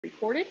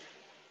recorded.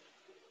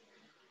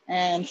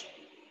 And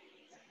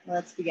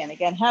let's begin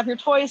again. Have your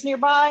toys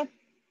nearby.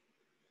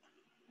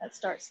 Let's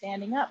start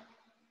standing up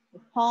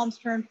with palms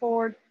turned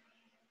forward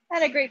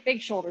and a great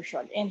big shoulder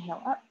shrug.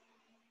 Inhale up,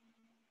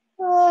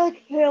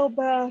 exhale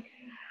back,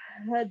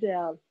 head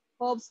down.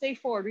 Palms stay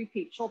forward,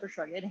 repeat, shoulder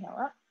shrug. Inhale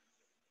up,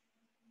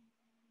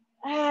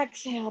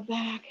 exhale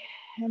back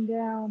and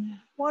down.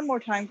 One more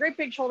time, great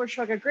big shoulder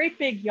shrug, a great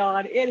big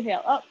yawn.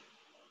 Inhale up,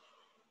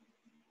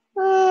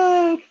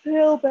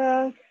 exhale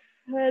back,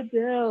 head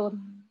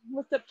down.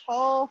 Lift up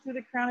tall through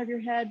the crown of your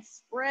head.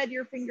 Spread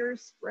your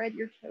fingers, spread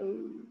your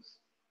toes.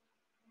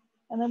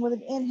 And then with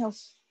an inhale,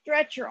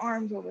 stretch your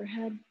arms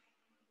overhead.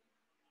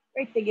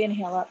 Great big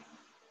inhale up.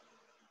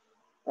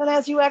 And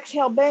as you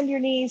exhale, bend your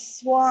knees,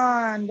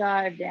 swan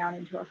dive down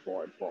into a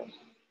forward fold.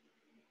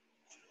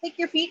 Take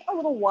your feet a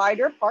little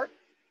wider apart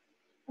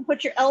and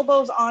put your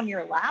elbows on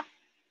your lap.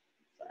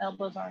 So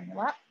elbows are on your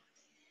lap.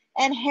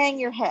 And hang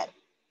your head.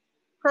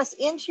 Press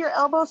into your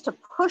elbows to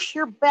push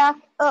your back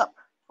up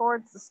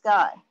towards the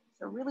sky.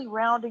 So really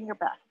rounding your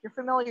back. If you're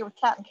familiar with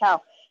cat and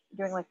cow,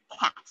 you're doing like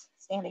cat,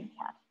 standing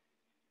cat.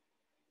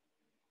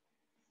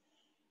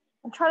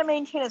 And try to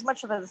maintain as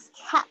much of a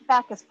cat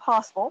back as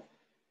possible.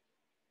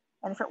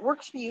 And if it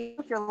works for you,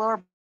 if your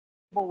lower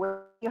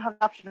will, you have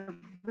the option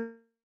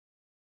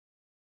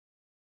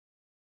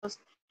of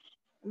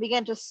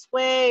begin to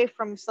sway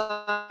from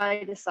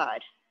side to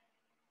side.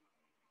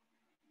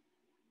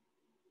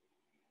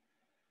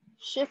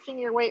 Shifting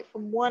your weight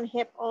from one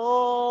hip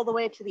all the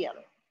way to the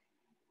other.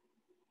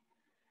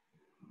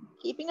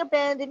 Keeping a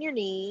bend in your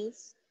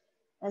knees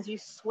as you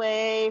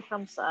sway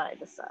from side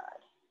to side.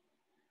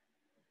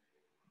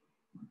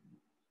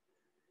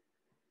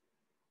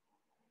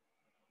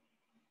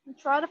 And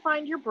try to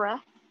find your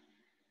breath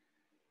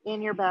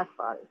in your back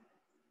body.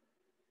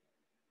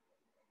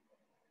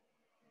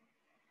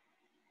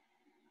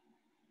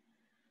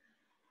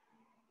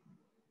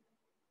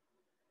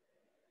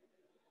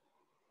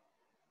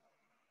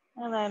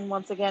 And then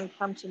once again,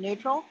 come to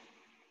neutral.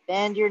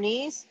 Bend your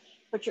knees,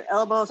 put your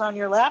elbows on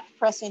your lap,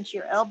 press into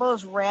your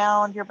elbows,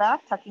 round your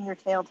back, tucking your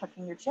tail,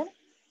 tucking your chin.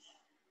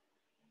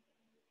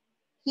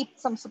 Keep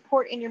some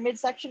support in your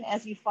midsection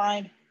as you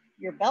find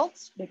your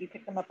belts. Maybe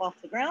pick them up off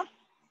the ground.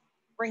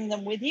 Bring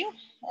them with you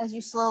as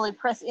you slowly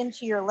press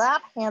into your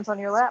lap, hands on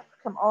your lap,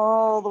 come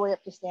all the way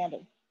up to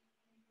standing.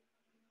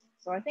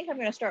 So I think I'm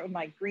going to start with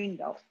my green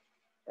belt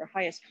for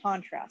highest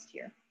contrast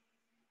here.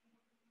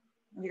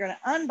 And you're going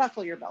to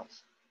unbuckle your belt.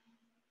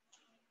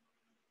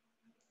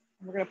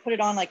 And we're going to put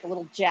it on like a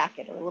little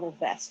jacket or a little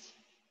vest.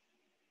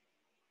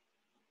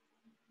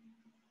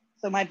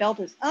 So my belt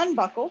is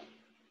unbuckled.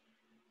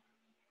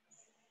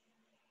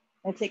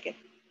 I take it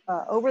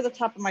over the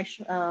top of my,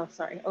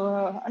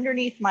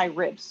 underneath my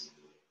ribs.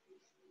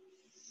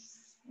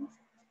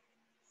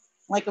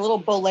 Like a little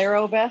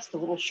bolero vest, a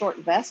little short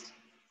vest.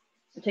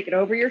 So take it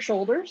over your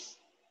shoulders.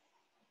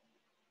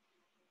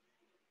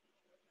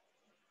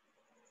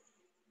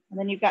 And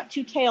then you've got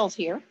two tails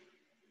here.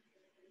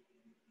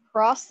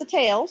 Cross the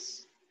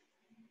tails.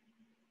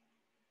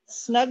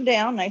 Snug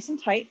down nice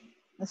and tight.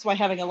 That's why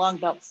having a long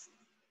belt's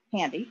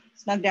handy.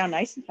 Snug down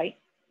nice and tight.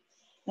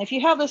 And if you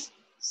have this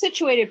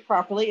situated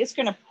properly, it's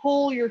going to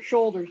pull your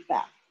shoulders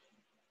back,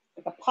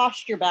 like a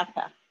posture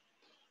backpack.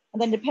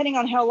 And then depending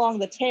on how long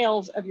the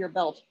tails of your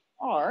belt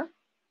are,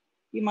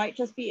 you might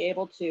just be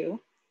able to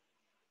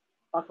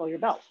buckle your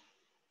belt.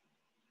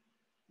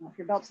 Now, if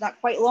your belt's not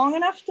quite long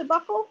enough to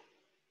buckle,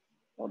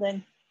 well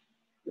then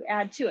you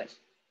add to it.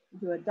 You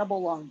do a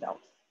double long belt.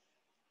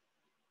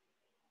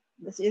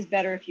 This is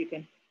better if you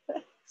can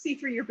see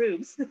through your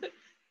boobs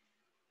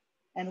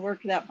and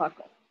work that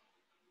buckle.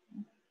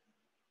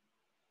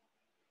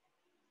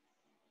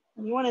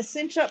 And you want to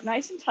cinch up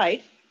nice and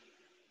tight,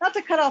 not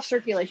to cut off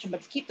circulation,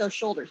 but to keep those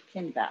shoulders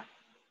pinned back.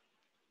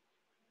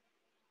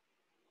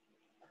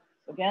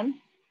 Again,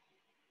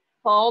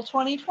 fall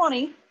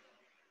 2020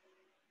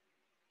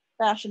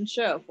 fashion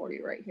show for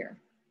you right here.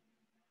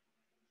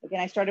 Again,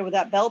 I started with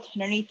that belt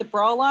underneath the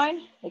bra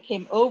line. It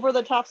came over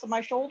the tops of my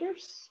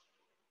shoulders,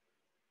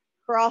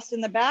 crossed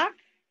in the back,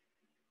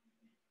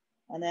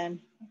 and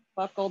then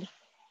buckled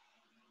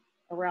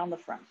around the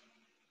front.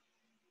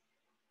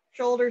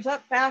 Shoulders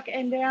up, back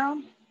and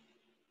down.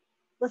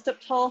 Lift up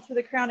tall through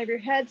the crown of your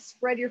head.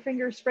 Spread your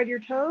fingers, spread your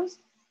toes.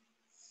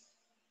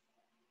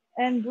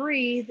 And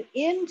breathe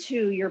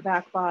into your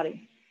back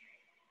body.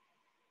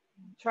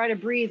 Try to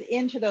breathe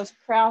into those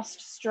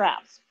crossed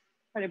straps.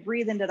 Try to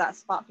breathe into that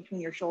spot between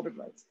your shoulder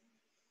blades.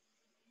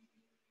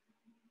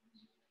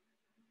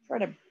 Try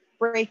to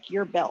break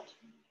your belt.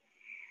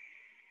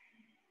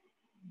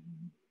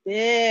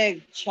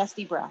 Big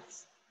chesty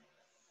breaths.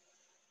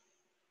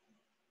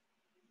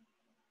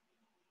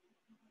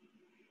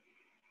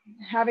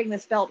 Having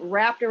this belt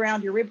wrapped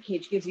around your rib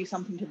cage gives you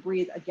something to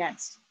breathe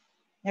against.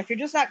 Now, if you're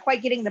just not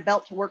quite getting the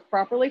belt to work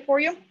properly for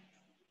you,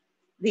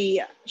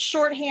 the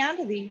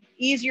shorthand, the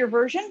easier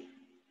version,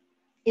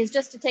 is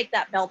just to take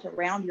that belt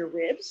around your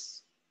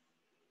ribs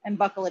and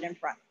buckle it in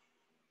front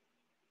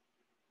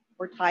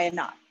or tie a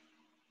knot.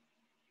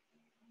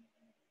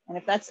 And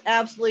if that's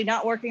absolutely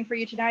not working for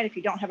you tonight, if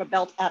you don't have a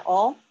belt at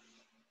all,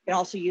 you can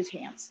also use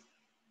hands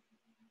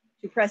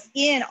to press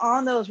in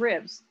on those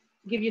ribs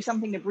to give you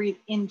something to breathe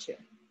into.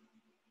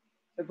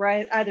 So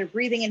either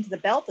breathing into the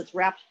belt that's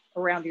wrapped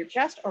around your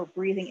chest or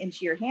breathing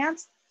into your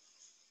hands.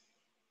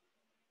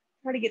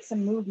 Try to get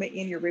some movement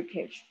in your rib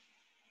cage.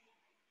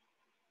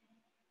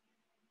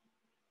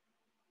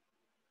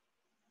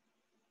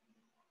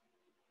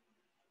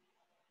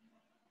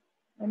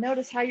 And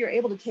notice how you're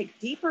able to take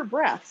deeper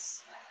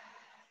breaths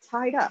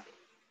tied up.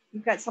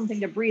 You've got something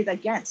to breathe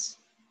against.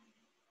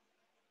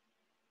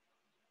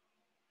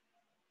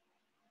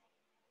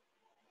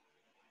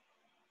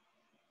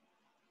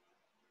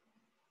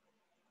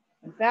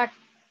 In fact,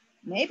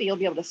 maybe you'll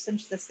be able to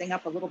cinch this thing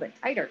up a little bit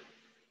tighter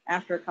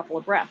after a couple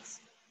of breaths.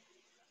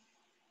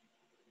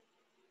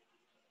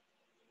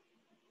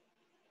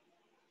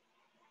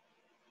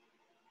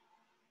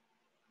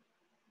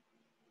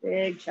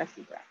 Big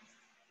chesty breath.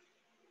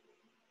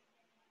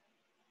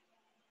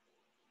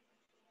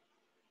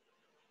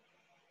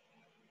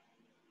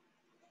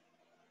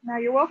 Now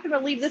you're welcome to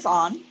leave this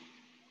on.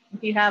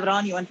 If you have it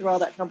on, you went through all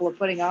that trouble of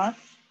putting on,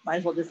 might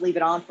as well just leave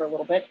it on for a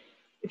little bit.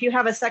 If you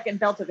have a second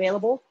belt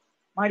available,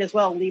 might as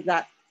well leave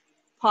that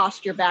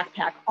posture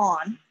backpack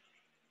on.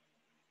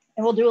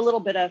 And we'll do a little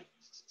bit of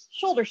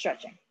shoulder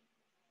stretching.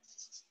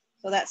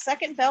 So that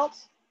second belt,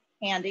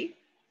 handy,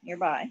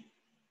 nearby.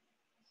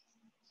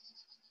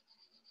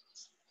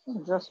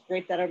 Just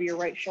drape that over your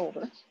right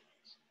shoulder.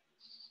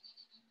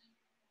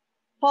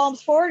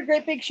 Palms forward,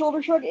 great big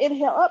shoulder shrug,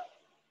 inhale up.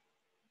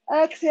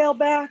 Exhale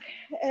back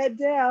and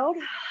down.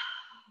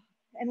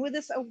 And with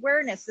this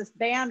awareness, this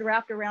band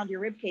wrapped around your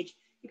rib cage,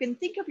 you can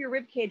think of your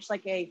rib cage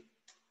like a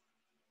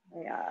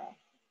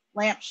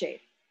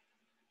lampshade.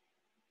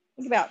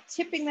 Think about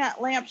tipping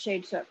that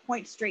lampshade so it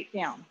points straight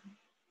down.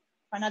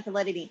 Try not to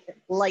let any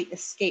light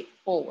escape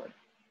forward.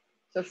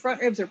 So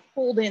front ribs are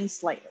pulled in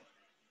slightly.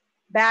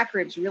 Back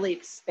ribs really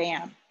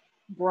expand,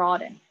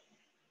 broaden.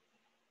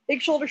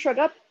 Big shoulder shrug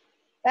up,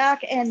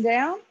 back and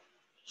down,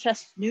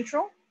 chest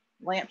neutral,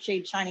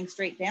 lampshade shining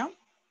straight down.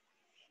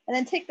 And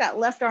then take that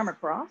left arm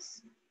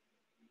across.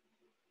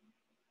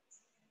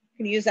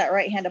 You can use that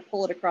right hand to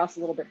pull it across a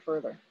little bit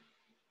further.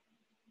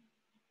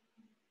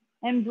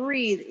 And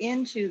breathe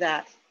into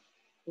that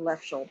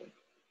left shoulder.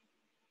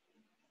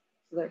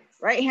 So the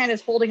right hand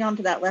is holding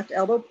onto that left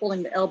elbow,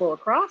 pulling the elbow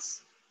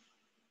across.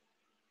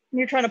 And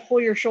you're trying to pull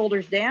your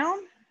shoulders down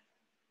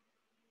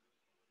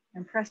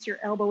and press your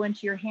elbow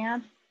into your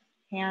hand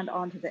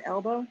onto the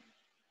elbow.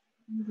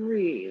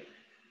 Breathe.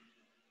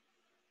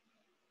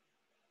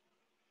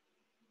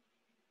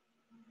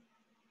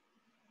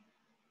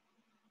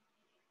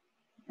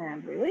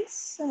 And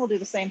release. And we'll do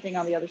the same thing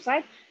on the other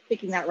side.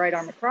 Taking that right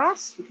arm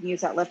across. You can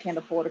use that left hand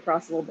to pull it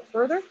across a little bit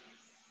further.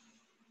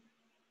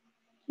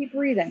 Keep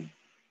breathing.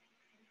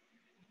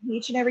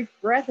 Each and every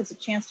breath is a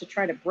chance to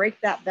try to break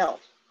that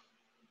belt.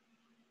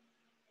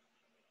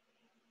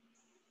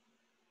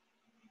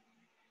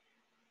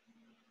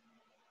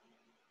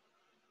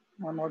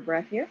 One more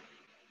breath here.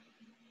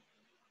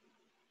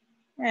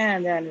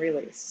 And then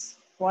release.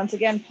 Once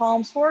again,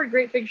 palms forward,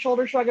 great big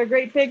shoulder shrug, a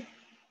great big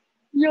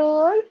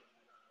yawn.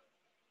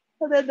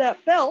 And then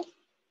that belt,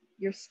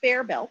 your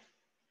spare belt,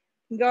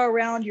 can go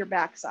around your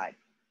backside,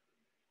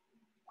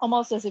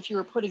 almost as if you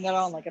were putting it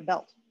on like a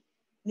belt.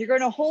 And you're going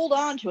to hold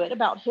on to it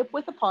about hip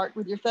width apart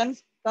with your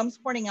thumbs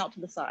pointing out to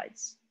the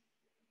sides.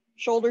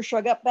 Shoulders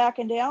shrug up, back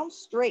and down,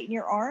 straighten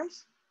your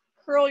arms,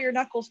 curl your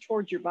knuckles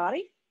towards your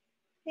body,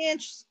 and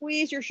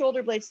squeeze your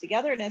shoulder blades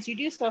together. And as you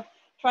do so,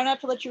 try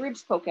not to let your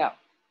ribs poke out.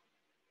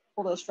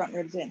 Pull those front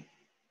ribs in.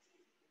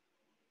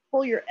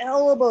 Pull your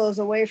elbows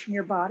away from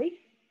your body,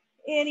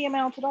 any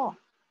amount at all.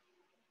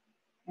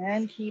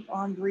 And keep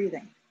on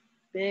breathing.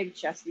 Big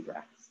chesty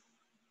breaths.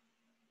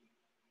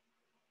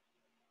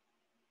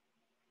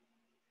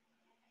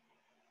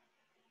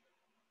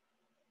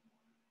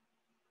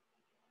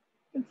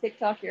 You can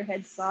tick-tock your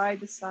head side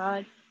to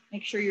side.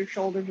 Make sure your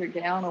shoulders are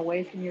down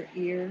away from your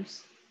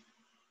ears.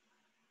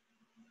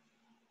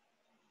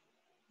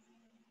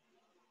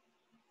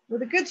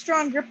 With a good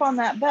strong grip on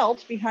that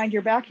belt behind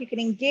your back, you can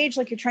engage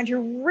like you're trying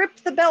to rip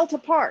the belt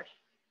apart.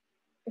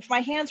 If my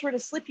hands were to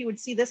slip, you would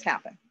see this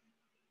happen.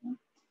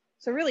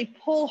 So really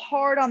pull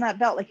hard on that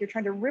belt like you're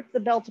trying to rip the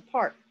belt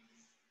apart.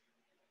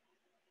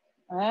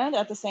 And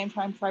at the same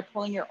time, try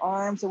pulling your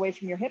arms away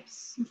from your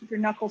hips and keep your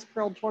knuckles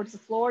curled towards the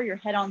floor, your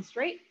head on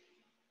straight.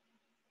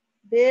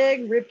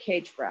 Big rib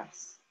cage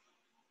breaths.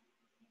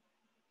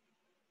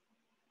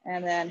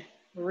 And then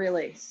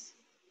release.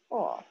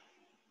 Oh.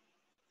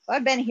 So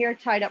I've been here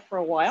tied up for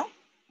a while.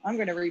 I'm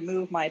going to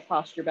remove my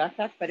posture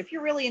backpack, but if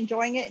you're really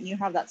enjoying it and you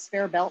have that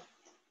spare belt,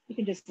 you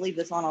can just leave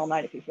this on all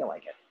night if you feel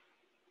like it.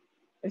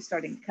 It's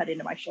starting to cut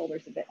into my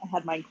shoulders a bit. I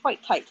had mine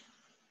quite tight.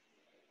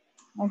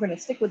 I'm going to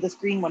stick with this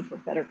green one for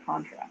better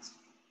contrast.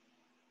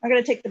 I'm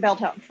going to take the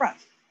belt out in front.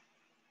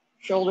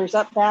 Shoulders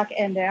up, back,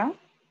 and down.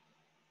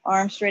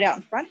 Arms straight out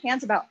in front,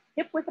 hands about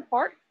hip width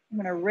apart. I'm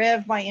going to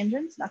rev my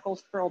engines,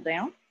 knuckles curled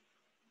down.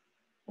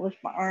 Lift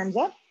my arms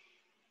up.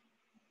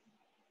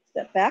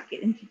 Step back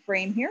into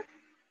frame here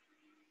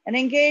and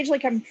engage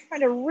like I'm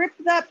trying to rip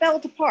that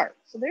belt apart.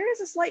 So there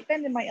is a slight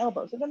bend in my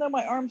elbows, even though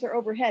my arms are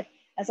overhead.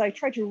 As I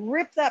try to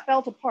rip that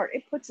belt apart,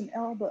 it puts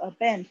a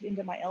bend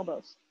into my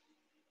elbows.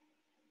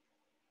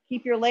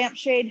 Keep your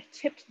lampshade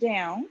tipped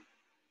down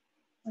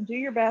and do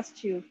your best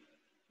to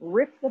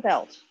rip the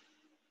belt.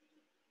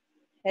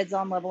 Heads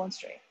on level and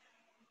straight.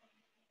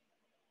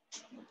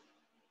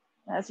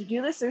 As you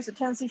do this, there's a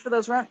tendency for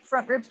those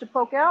front ribs to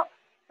poke out.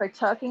 Try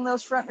tucking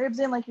those front ribs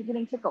in like you're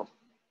getting tickled.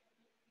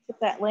 Tip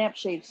that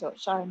lampshade so it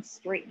shines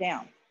straight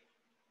down.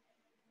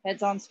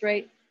 Heads on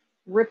straight,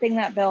 ripping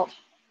that belt,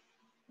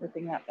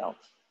 ripping that belt.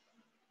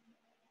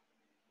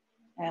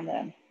 And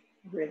then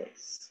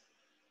release.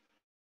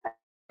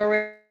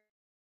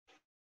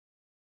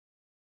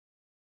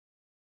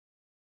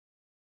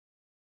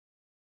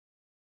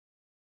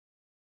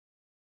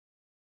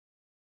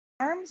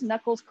 Arms,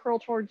 knuckles curl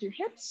towards your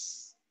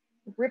hips.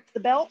 Rip the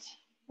belt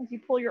as you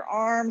pull your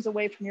arms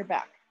away from your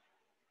back.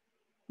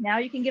 Now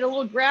you can get a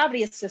little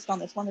gravity assist on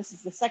this one. This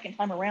is the second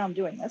time around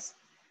doing this.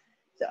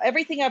 So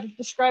everything I've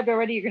described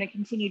already, you're going to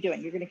continue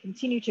doing. You're going to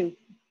continue to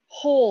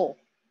pull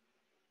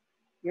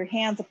your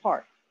hands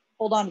apart.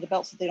 Hold on to the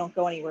belt so they don't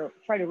go anywhere.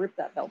 Try to rip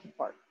that belt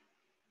apart.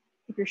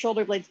 Keep your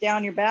shoulder blades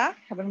down your back.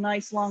 Have a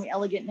nice, long,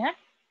 elegant neck.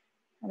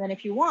 And then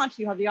if you want,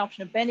 you have the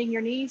option of bending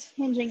your knees,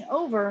 hinging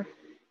over,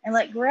 and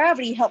let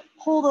gravity help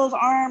pull those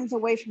arms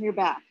away from your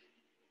back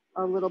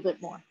a little bit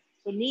more.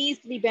 So knees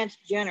to be bent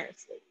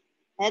generously,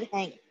 head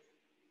hanging.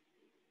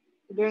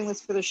 We're doing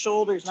this for the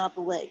shoulders, not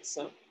the legs.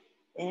 So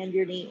bend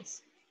your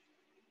knees.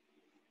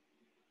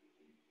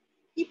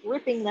 Keep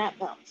ripping that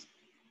belt.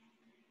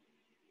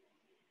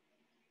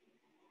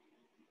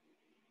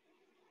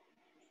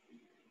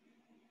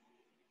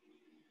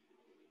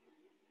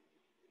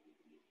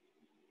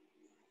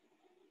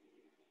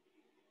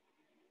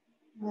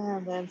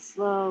 And then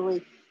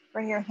slowly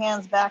bring your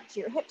hands back to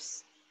your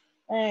hips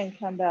and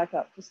come back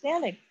up to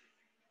standing.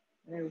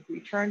 And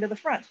return to the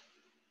front.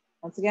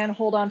 Once again,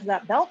 hold on to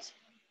that belt.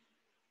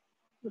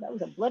 Ooh, that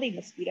was a bloody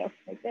mosquito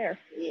right there.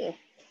 Yeah.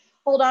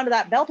 Hold on to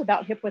that belt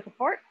about hip width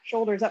apart,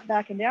 shoulders up,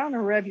 back, and down,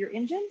 and rev your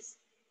engines.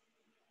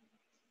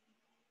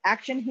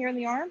 Action here in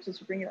the arms as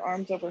you bring your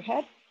arms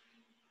overhead.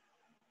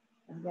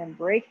 And then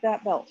break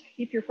that belt.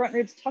 Keep your front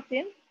ribs tucked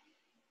in.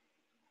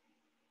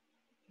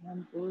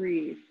 And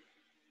breathe.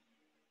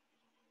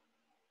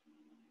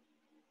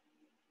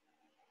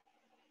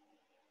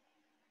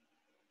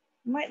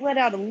 You might let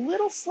out a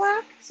little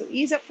slack, so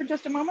ease up for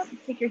just a moment.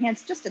 Take your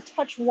hands just a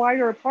touch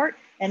wider apart,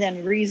 and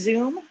then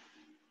resume,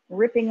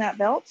 ripping that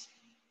belt,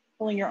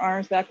 pulling your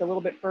arms back a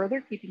little bit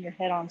further, keeping your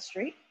head on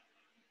straight.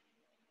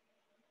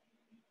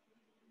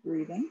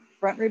 Breathing,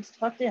 front ribs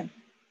tucked in.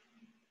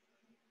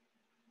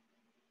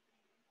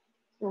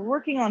 We're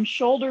working on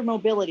shoulder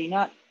mobility,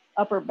 not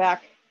upper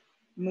back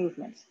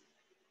movement.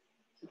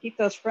 So keep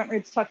those front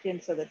ribs tucked in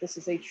so that this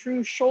is a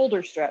true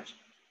shoulder stretch,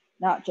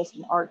 not just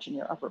an arch in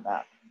your upper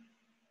back.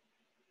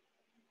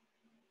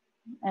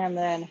 And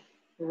then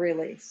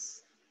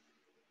release.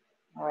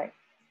 All right.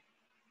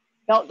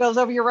 Belt goes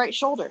over your right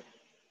shoulder.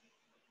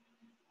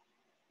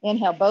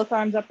 Inhale, both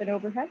arms up and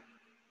overhead.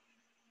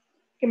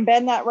 You can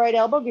bend that right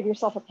elbow, give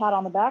yourself a pat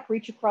on the back,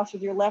 reach across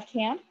with your left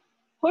hand,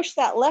 push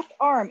that left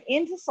arm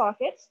into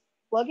socket,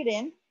 plug it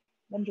in,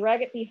 then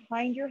drag it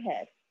behind your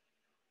head.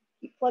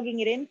 Keep plugging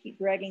it in, keep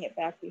dragging it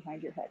back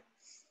behind your head.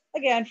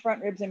 Again,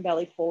 front ribs and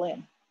belly pull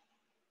in.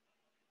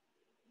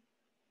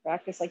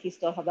 Practice like you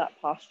still have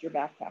that posture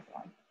backpack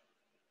on.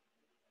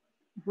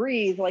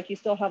 Breathe like you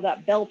still have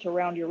that belt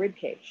around your rib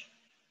cage.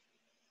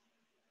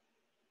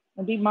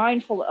 And be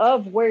mindful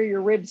of where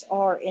your ribs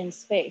are in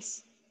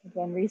space.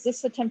 Again,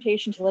 resist the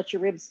temptation to let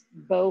your ribs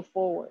bow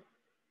forward.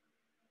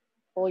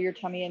 Pull your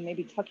tummy in,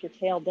 maybe tuck your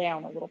tail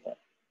down a little bit.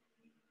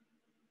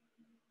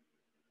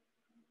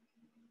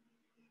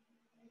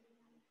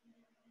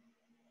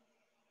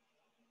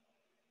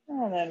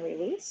 And then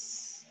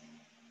release.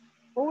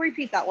 We'll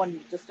repeat that one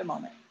in just a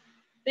moment.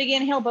 Big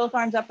inhale, both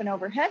arms up and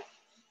overhead.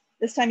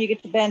 This time you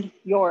get to bend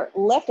your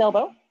left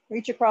elbow,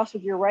 reach across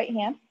with your right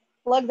hand,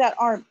 plug that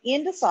arm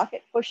into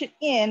socket, push it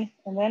in,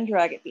 and then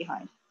drag it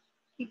behind.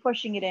 Keep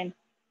pushing it in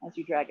as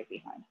you drag it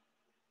behind.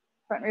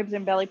 Front ribs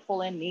and belly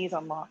pull in, knees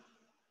unlock.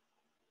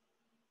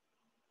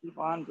 Keep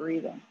on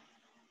breathing.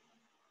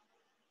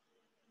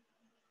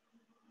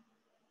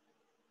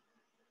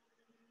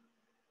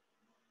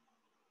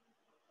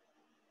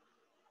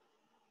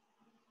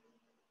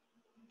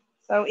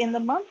 So in the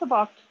month of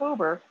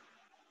October,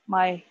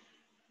 my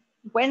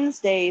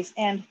Wednesdays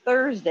and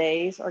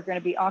Thursdays are going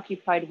to be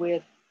occupied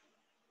with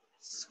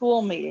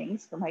school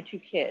meetings for my two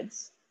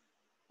kids.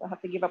 So I'll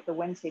have to give up the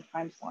Wednesday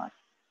time slot.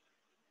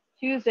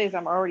 Tuesdays,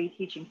 I'm already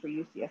teaching for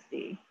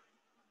UCSD.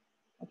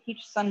 I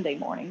teach Sunday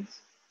mornings.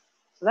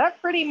 So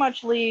that pretty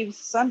much leaves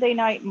Sunday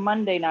night,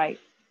 Monday night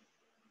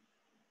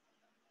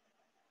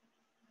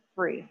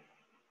free,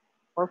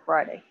 or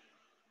Friday.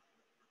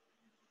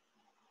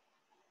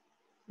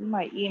 You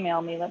might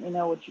email me, let me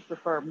know what you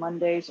prefer,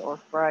 Mondays or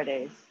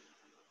Fridays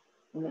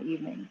in the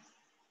evenings.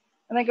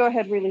 And then go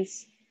ahead,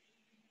 release.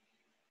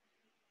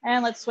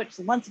 And let's switch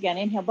once again.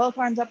 Inhale, both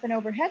arms up and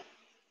overhead.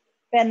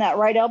 Bend that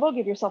right elbow,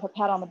 give yourself a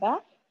pat on the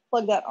back.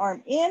 Plug that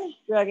arm in,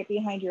 drag it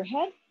behind your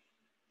head.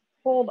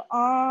 Hold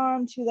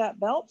on to that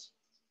belt.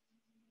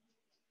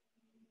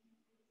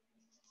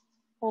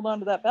 Hold on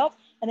to that belt.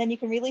 And then you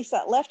can release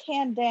that left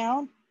hand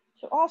down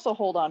to also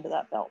hold on to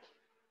that belt.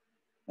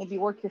 Maybe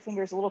work your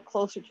fingers a little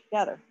closer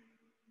together.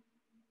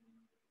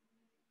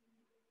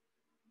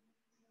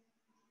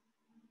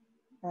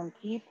 And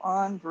keep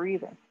on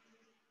breathing.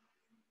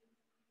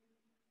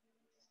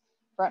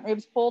 Front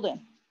ribs pulled in.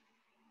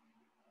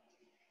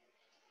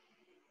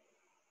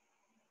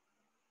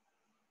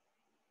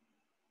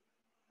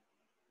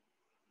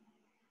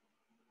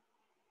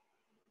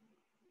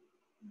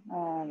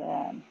 And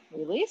then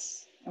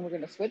release. And we're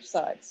going to switch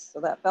sides. So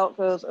that belt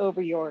goes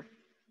over your,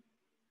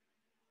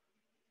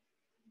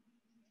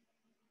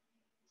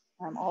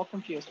 I'm all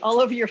confused, all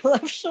over your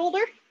left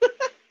shoulder.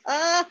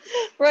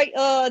 Right,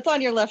 it's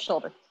on your left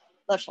shoulder.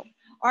 Left shoulder.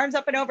 Arms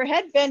up and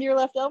overhead, bend your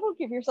left elbow,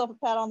 give yourself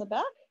a pat on the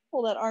back,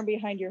 pull that arm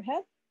behind your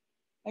head.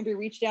 Maybe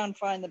reach down and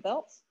find the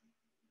belt.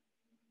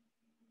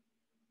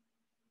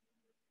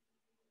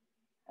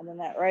 And then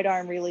that right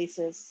arm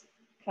releases,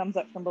 comes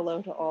up from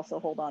below to also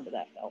hold on to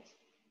that belt.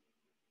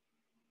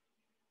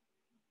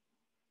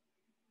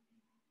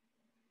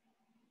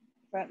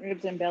 Front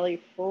ribs and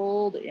belly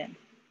pulled in.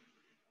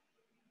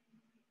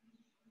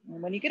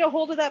 And when you get a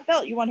hold of that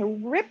belt, you want to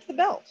rip the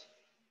belt.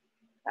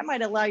 That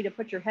might allow you to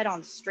put your head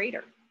on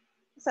straighter.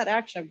 It's that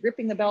action of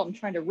gripping the belt and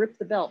trying to rip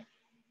the belt.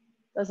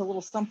 Does a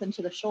little something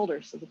to the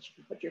shoulders so that you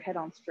can put your head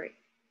on straight.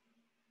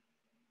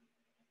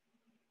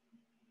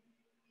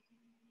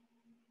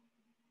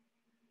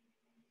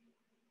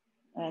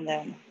 And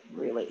then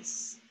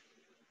release.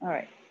 All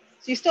right,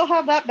 so you still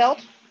have that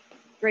belt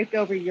draped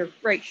over your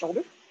right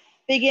shoulder.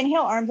 Big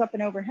inhale, arms up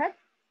and overhead.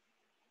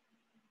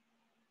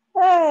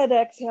 And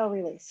exhale,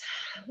 release.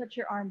 Let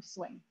your arms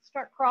swing.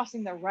 Start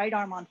crossing the right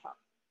arm on top.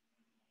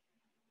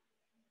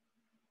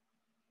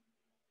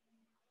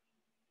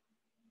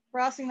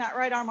 Crossing that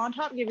right arm on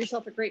top, give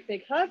yourself a great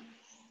big hug.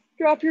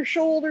 Drop your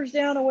shoulders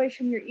down away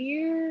from your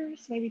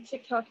ears. Maybe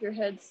tick-tock your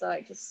head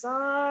side to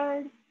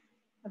side.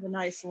 Have a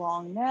nice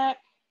long neck.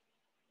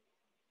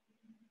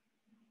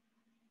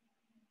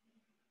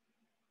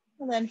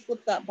 And then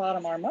flip that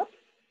bottom arm up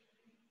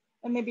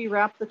and maybe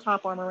wrap the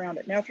top arm around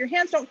it. Now, if your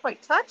hands don't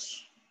quite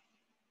touch,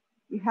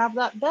 you have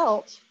that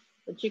belt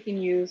that you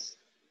can use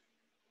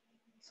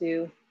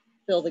to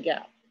fill the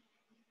gap.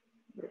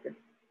 Get a good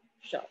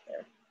shot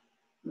there.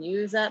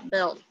 Use that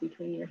belt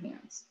between your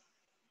hands.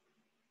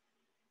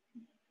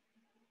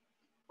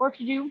 Or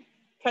if you do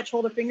catch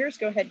hold of fingers,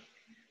 go ahead,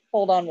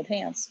 hold on with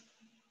hands.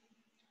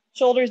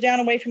 Shoulders down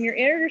away from your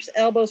ears,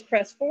 elbows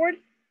pressed forward.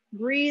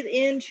 Breathe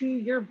into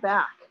your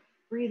back.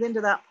 Breathe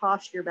into that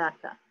posture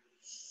backpack.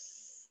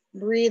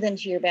 Breathe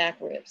into your back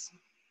ribs.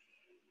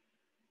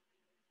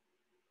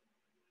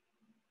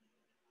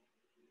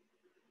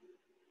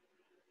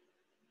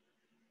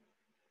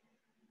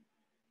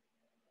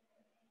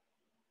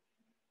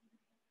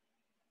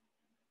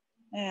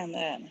 And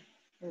then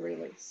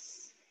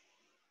release.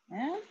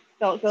 And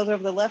belt goes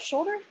over the left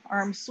shoulder,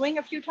 arms swing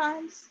a few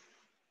times.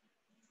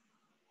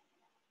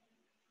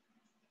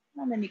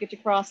 And then you get to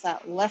cross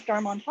that left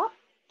arm on top.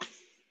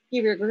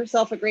 Give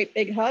yourself a great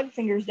big hug,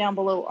 fingers down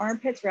below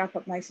armpits, wrap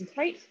up nice and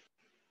tight.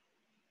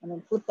 And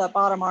then flip that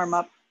bottom arm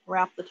up,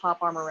 wrap the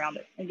top arm around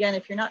it. Again,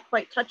 if you're not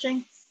quite touching,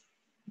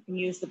 you can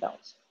use the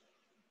belt.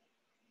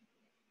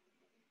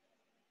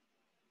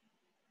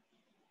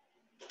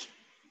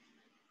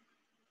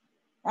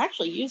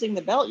 Actually, using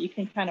the belt, you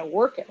can kind of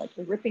work it, like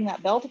you're ripping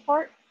that belt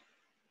apart,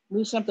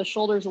 loosen up the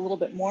shoulders a little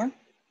bit more,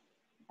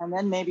 and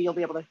then maybe you'll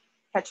be able to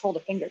catch hold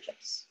of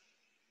fingertips.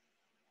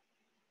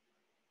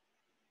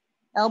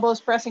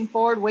 Elbows pressing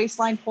forward,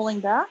 waistline pulling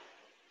back,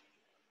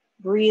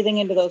 breathing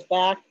into those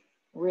back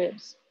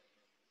ribs.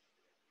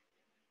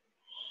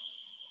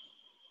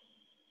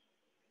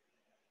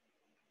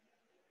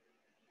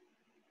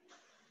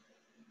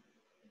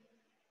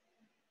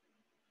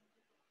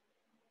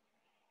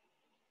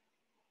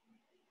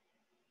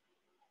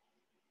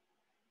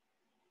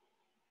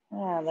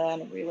 And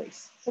then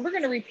release. So we're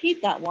going to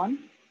repeat that one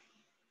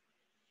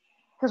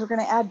because we're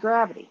going to add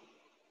gravity.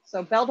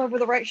 So belt over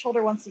the right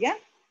shoulder once again,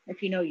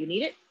 if you know you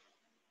need it.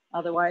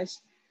 Otherwise,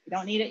 if you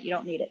don't need it, you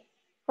don't need it.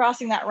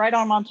 Crossing that right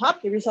arm on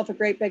top, give yourself a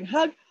great big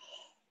hug.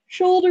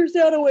 Shoulders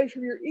down away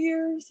from your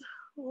ears.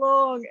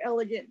 Long,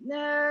 elegant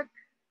neck.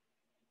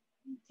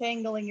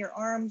 Tangling your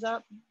arms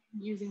up,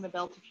 using the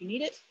belt if you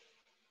need it.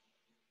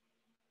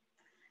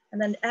 And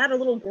then add a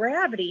little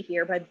gravity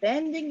here by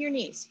bending your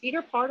knees. Feet are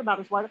apart, about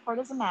as wide apart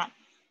as a mat.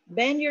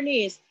 Bend your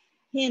knees,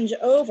 hinge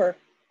over,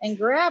 and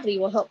gravity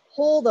will help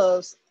pull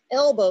those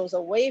elbows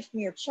away from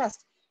your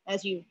chest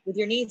as you, with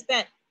your knees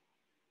bent,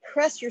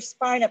 press your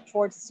spine up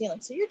towards the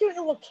ceiling. So you're doing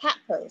a little cat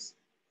pose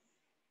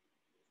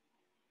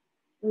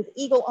with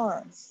eagle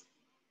arms.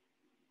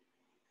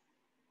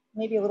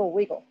 Maybe a little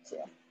wiggle too.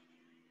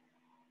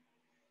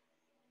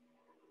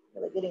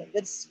 Really getting a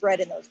good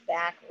spread in those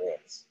back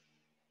ribs.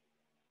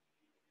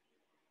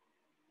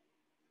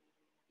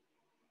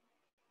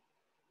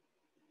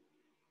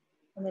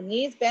 And the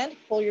knees bend,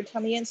 pull your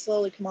tummy in,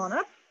 slowly come on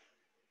up.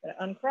 Gonna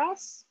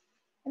uncross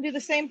and do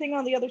the same thing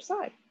on the other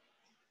side.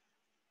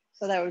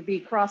 So that would be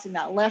crossing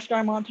that left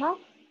arm on top.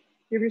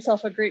 Give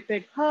yourself a great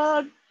big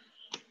hug.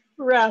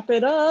 Wrap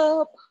it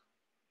up.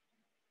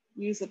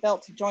 Use the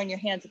belt to join your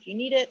hands if you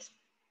need it.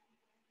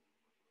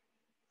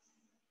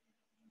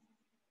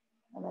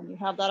 And then you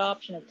have that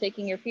option of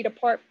taking your feet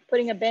apart,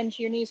 putting a bend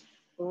to your knees,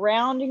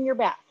 rounding your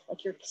back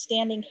like you're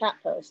standing cat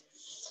pose.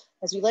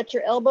 As you let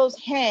your elbows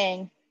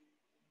hang,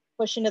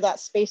 push into that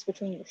space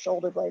between your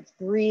shoulder blades.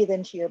 Breathe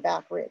into your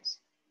back ribs.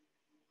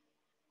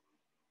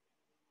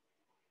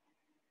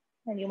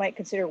 And you might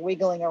consider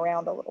wiggling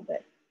around a little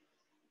bit,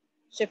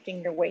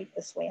 shifting your weight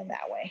this way and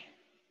that way.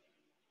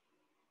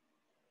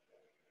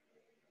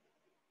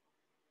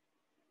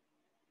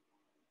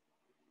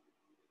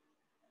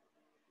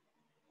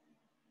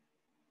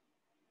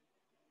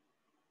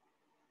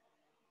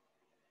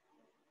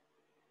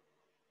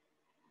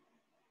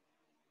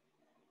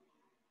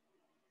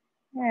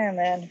 And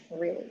then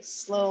really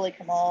slowly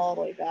come all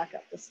the way back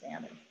up to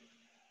standing.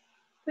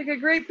 Take a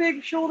great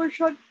big shoulder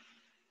shrug,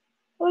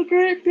 a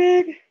great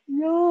big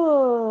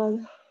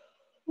yawn.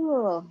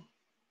 Oh.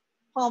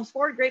 Palms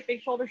forward, great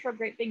big shoulder shrug,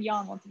 great big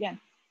yawn once again.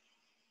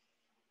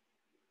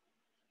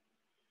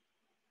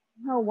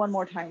 Oh, one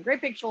more time.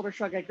 Great big shoulder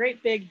shrug, a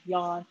great big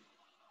yawn.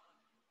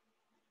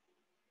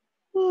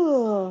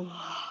 Oh.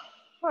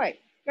 All right,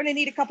 you're gonna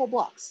need a couple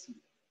blocks.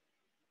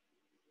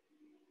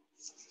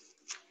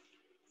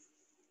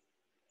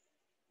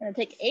 You're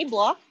gonna take a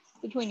block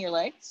between your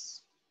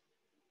legs,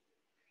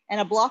 and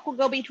a block will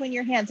go between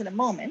your hands in a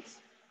moment.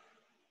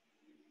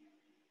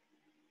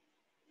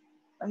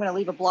 I'm gonna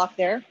leave a block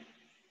there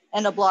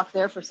and a block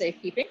there for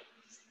safekeeping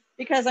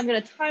because I'm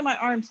gonna tie my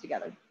arms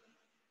together.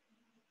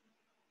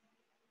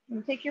 I'm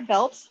gonna take your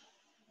belt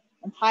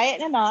and tie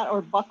it in a knot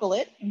or buckle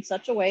it in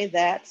such a way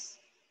that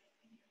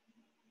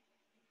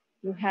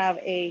you have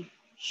a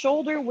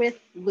shoulder width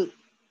loop.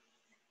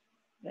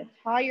 I'm gonna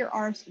tie your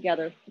arms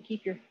together to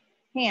keep your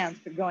hands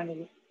from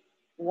going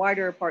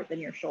wider apart than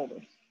your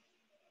shoulders.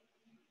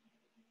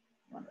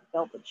 You want a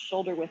belted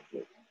shoulder width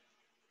loop.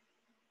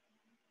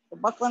 So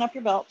buckling up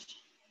your belt,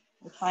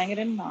 we're tying it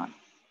in a knot.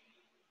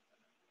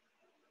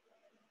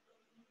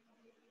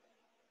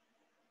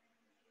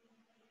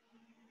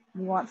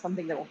 You want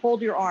something that will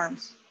hold your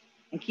arms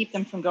and keep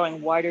them from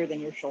going wider than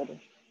your shoulders.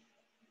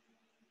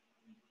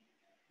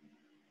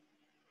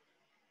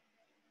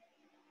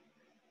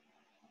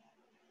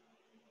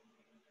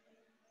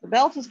 The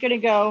belt is going to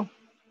go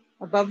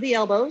above the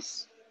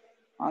elbows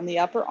on the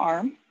upper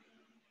arm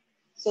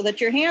so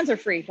that your hands are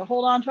free to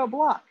hold on to a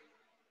block.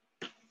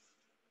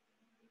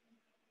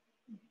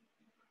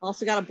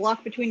 Also got a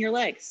block between your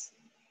legs.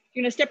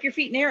 You're going to step your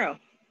feet narrow.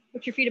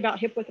 Put your feet about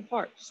hip width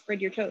apart.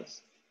 Spread your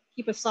toes.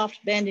 Keep a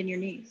soft bend in your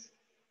knees.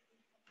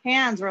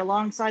 Hands are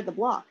alongside the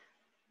block.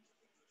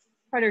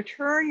 Try to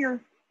turn your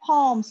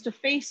palms to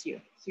face you.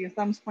 So your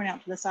thumbs point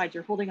out to the sides.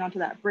 You're holding onto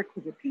that brick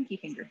with your pinky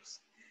fingers.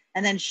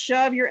 And then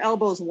shove your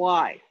elbows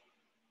wide.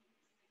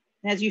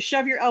 And as you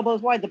shove your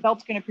elbows wide, the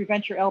belt's going to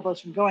prevent your elbows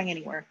from going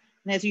anywhere.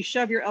 And as you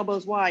shove your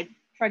elbows wide,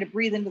 try to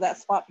breathe into that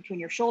spot between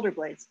your shoulder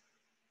blades.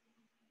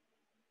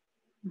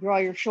 Draw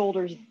your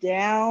shoulders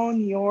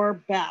down your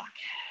back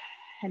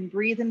and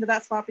breathe into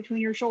that spot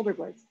between your shoulder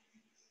blades.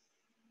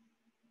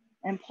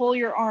 And pull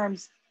your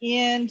arms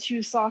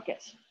into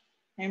socket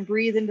and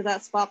breathe into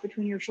that spot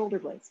between your shoulder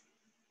blades.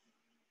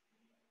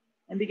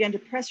 And begin to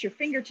press your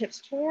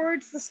fingertips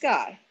towards the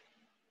sky.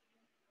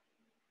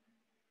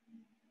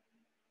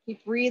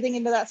 Keep breathing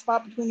into that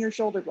spot between your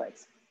shoulder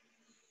blades.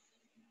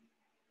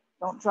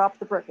 Don't drop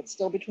the brick, it's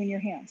still between your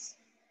hands.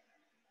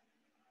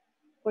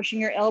 Pushing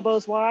your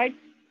elbows wide,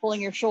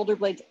 pulling your shoulder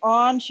blades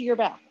onto your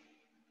back.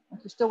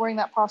 Like you're still wearing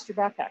that posture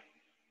backpack.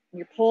 And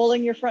you're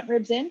pulling your front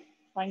ribs in,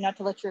 trying not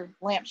to let your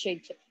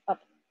lampshade tip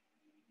up.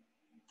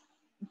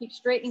 And keep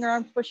straightening your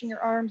arms, pushing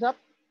your arms up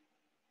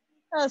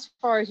as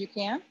far as you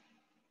can.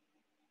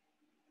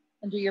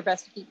 And do your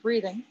best to keep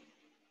breathing.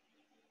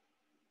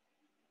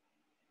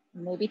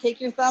 Maybe take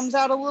your thumbs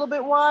out a little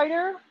bit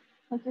wider,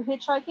 like you're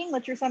hitchhiking.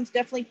 Let your thumbs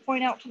definitely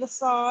point out to the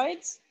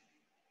sides.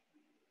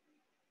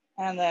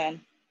 And then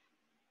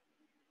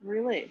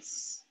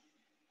release.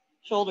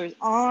 Shoulders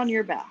on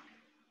your back.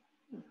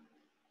 You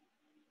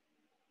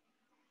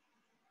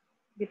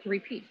get to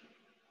repeat.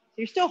 So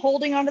you're still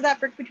holding onto that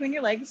brick between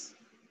your legs.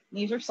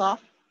 Knees are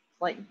soft,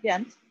 slightly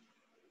bent.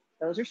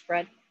 Toes are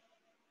spread.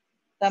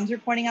 Thumbs are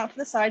pointing out to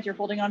the sides. You're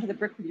holding onto the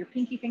brick with your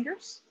pinky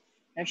fingers.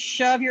 Now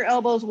shove your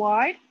elbows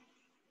wide.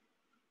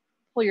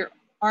 Pull your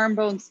arm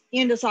bones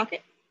into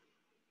socket.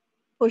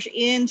 Push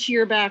into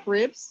your back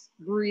ribs.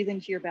 Breathe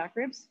into your back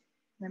ribs.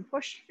 And then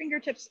push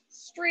fingertips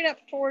straight up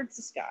towards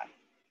the sky.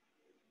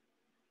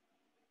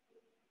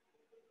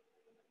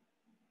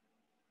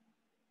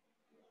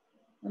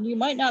 And you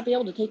might not be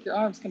able to take your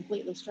arms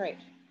completely straight.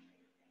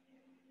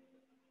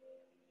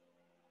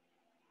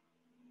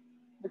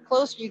 The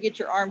closer you get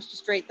your arms to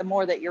straight, the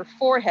more that your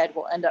forehead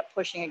will end up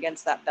pushing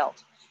against that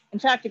belt. In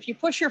fact, if you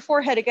push your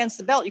forehead against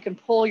the belt, you can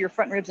pull your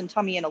front ribs and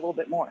tummy in a little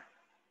bit more.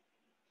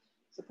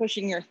 So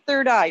pushing your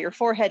third eye, your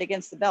forehead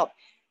against the belt,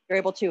 you're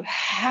able to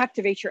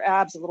activate your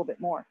abs a little bit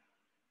more.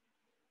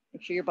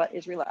 Make sure your butt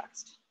is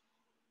relaxed.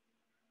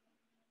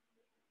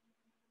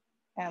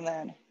 And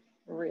then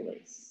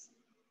release.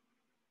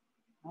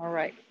 All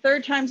right,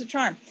 third time's a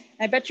charm.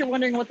 I bet you're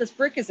wondering what this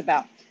brick is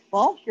about.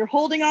 Well, you're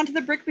holding onto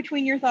the brick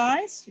between your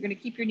thighs. You're gonna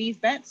keep your knees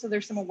bent so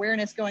there's some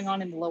awareness going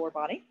on in the lower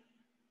body.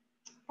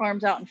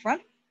 Arms out in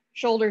front,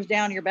 shoulders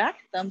down your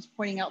back, thumbs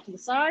pointing out to the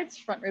sides,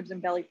 front ribs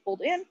and belly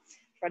pulled in.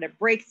 Try to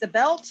break the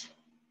belt.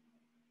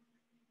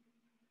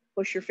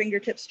 Push your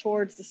fingertips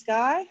towards the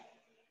sky.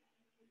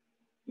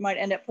 You might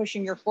end up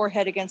pushing your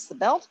forehead against the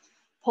belt,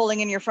 pulling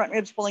in your front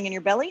ribs, pulling in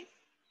your belly,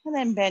 and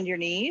then bend your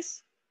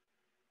knees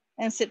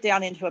and sit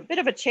down into a bit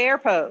of a chair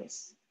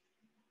pose.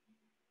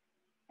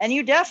 And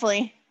you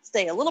definitely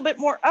stay a little bit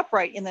more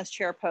upright in this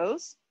chair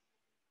pose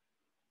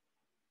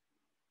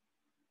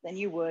than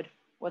you would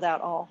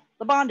without all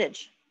the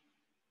bondage.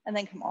 And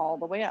then come all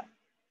the way up.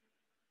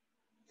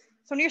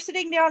 So when you're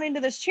sitting down into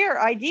this chair,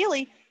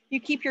 ideally, you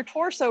keep your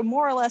torso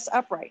more or less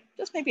upright,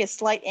 just maybe a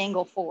slight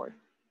angle forward.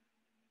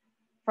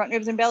 Front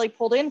ribs and belly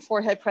pulled in,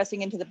 forehead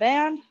pressing into the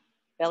band,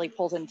 belly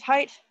pulls in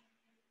tight,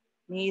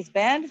 knees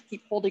bend,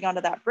 keep holding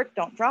onto that brick,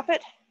 don't drop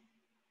it,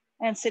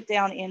 and sit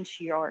down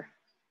into your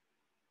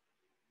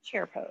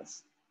chair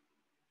pose.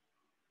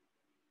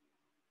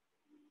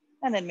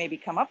 And then maybe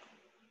come up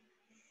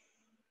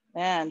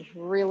and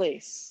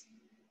release.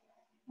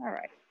 All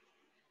right,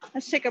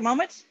 let's take a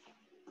moment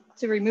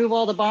to remove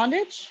all the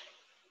bondage,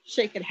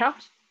 shake it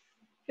out,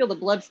 feel the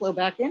blood flow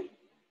back in.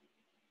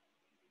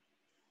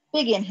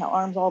 Big inhale,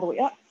 arms all the way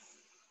up.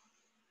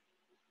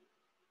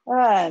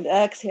 And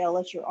exhale,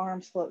 let your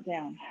arms float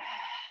down.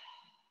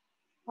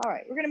 All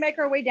right, we're gonna make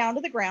our way down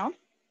to the ground.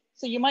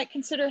 So you might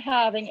consider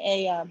having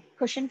a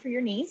cushion for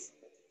your knees.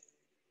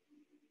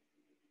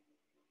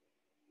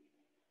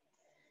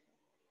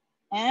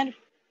 And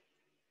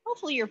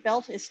hopefully your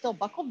belt is still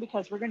buckled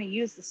because we're gonna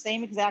use the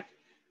same exact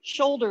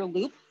shoulder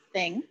loop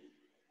thing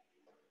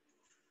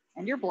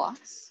and your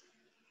blocks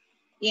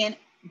in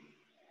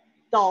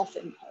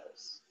dolphin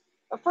pose.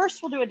 But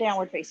first we'll do a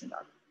downward facing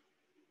dog.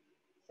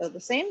 So the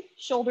same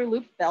shoulder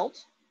loop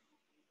belt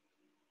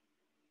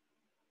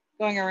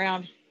going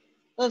around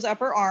those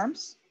upper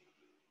arms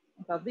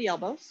above the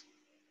elbows.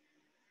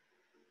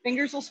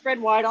 Fingers will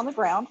spread wide on the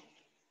ground.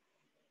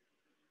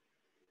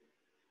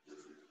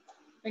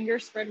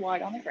 Fingers spread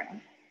wide on the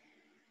ground.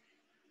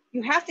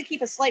 You have to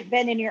keep a slight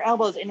bend in your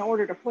elbows in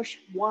order to push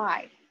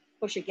wide,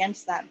 push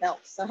against that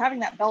belt. So having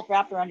that belt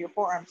wrapped around your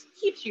forearms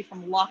keeps you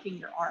from locking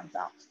your arms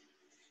out.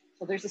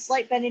 So there's a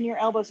slight bend in your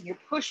elbows and you're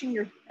pushing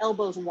your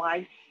elbows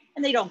wide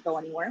and they don't go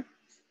anywhere.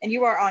 And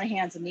you are on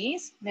hands and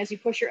knees. And as you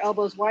push your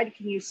elbows wide,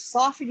 can you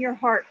soften your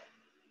heart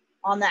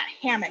on that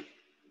hammock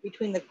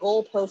between the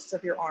goalposts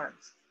of your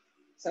arms?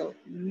 So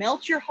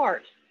melt your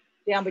heart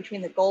down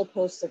between the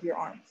goalposts of your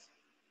arms.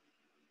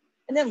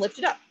 And then lift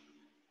it up.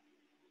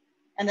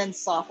 And then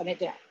soften it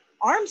down.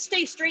 Arms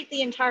stay straight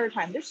the entire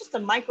time. There's just a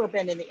micro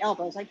bend in the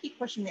elbows. I keep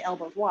pushing the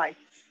elbows wide.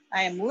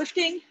 I am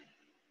lifting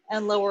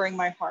and lowering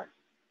my heart.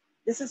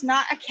 This is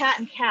not a cat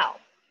and cow.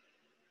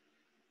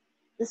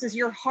 This is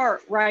your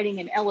heart riding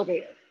an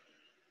elevator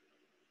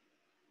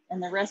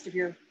and the rest of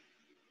your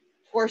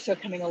torso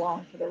coming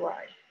along for the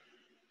ride.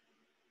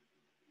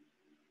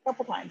 A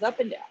couple times, up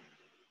and down.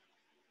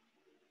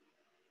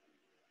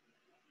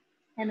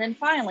 And then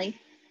finally,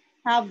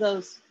 have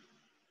those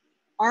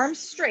arms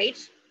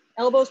straight,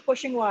 elbows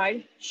pushing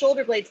wide,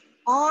 shoulder blades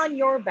on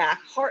your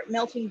back, heart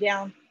melting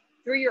down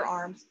through your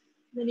arms.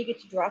 Then you get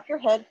to drop your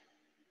head,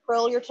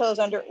 curl your toes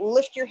under,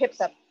 lift your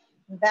hips up,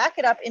 and back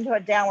it up into a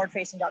downward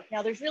facing dog.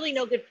 Now there's really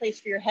no good place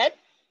for your head,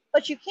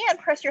 but you can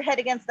press your head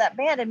against that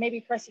band, and maybe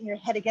pressing your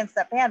head against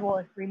that band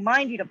will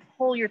remind you to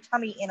pull your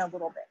tummy in a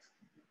little bit.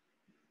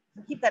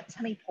 So keep that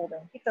tummy pulled in,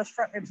 keep those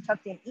front ribs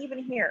tucked in, even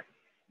here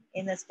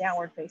in this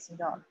downward facing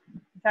dog.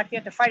 In fact, you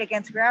have to fight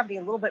against gravity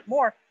a little bit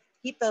more,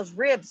 keep those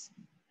ribs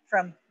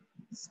from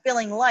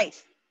spilling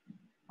light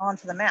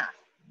onto the mat.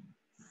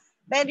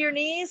 Bend your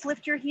knees,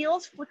 lift your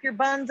heels, flip your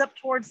buns up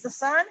towards the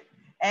sun,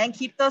 and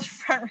keep those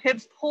front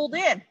ribs pulled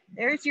in.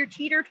 There's your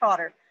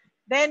teeter-totter.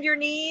 Bend your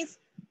knees,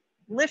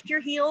 lift your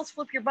heels,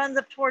 flip your buns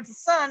up towards the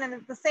sun, and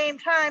at the same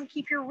time,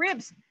 keep your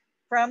ribs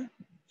from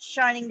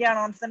shining down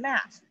onto the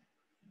mat.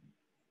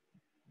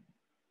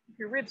 Keep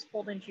your ribs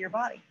pulled into your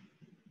body.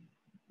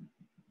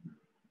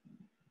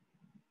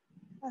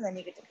 And then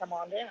you get to come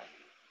on down.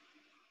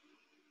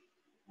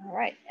 All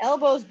right,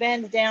 elbows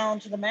bend down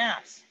to the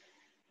mat.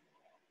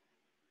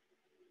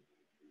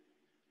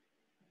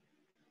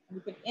 You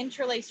can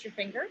interlace your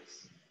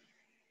fingers.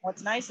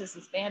 What's nice is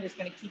this band is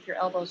going to keep your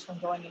elbows from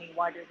going any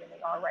wider than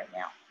they are right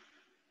now.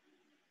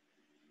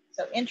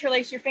 So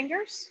interlace your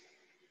fingers.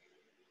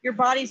 Your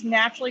body's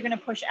naturally going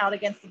to push out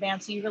against the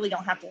band, so you really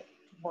don't have to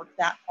work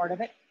that part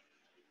of it.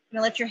 You're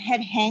going to let your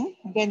head hang.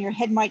 Again, your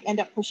head might end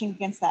up pushing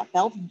against that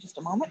belt in just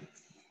a moment.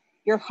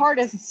 Your heart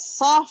is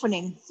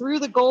softening through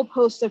the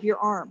goalpost of your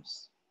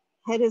arms.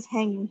 Head is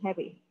hanging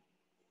heavy.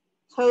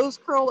 Toes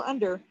curled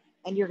under,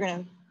 and you're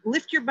going to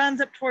lift your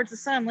buns up towards the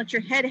sun. Let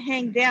your head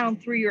hang down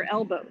through your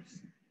elbows.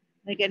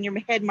 Again, your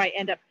head might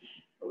end up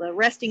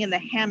resting in the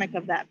hammock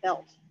of that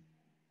belt.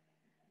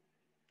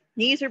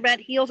 Knees are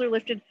bent, heels are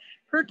lifted,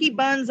 perky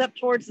buns up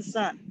towards the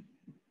sun.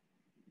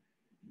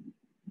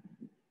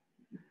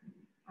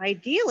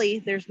 Ideally,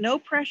 there's no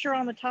pressure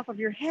on the top of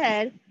your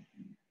head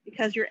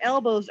because your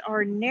elbows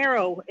are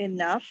narrow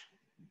enough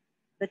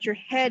that your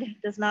head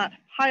does not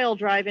pile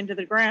drive into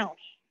the ground.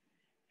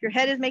 If your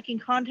head is making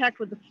contact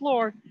with the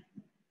floor,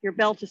 your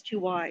belt is too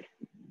wide.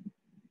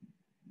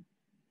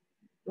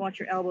 You want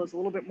your elbows a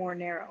little bit more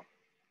narrow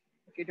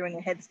if you're doing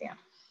a headstand.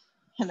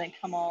 And then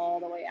come all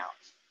the way out.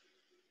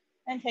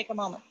 And take a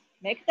moment.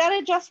 Make that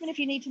adjustment if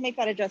you need to make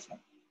that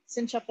adjustment.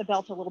 Cinch up the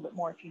belt a little bit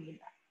more if you need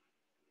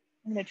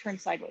that. I'm going to turn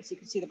sideways so you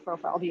can see the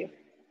profile view.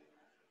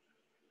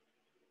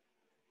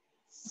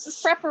 This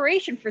is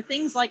preparation for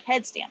things like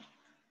headstand.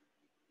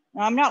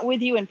 Now, I'm not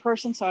with you in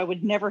person, so I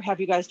would never have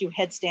you guys do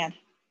headstand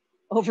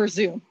over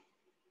Zoom.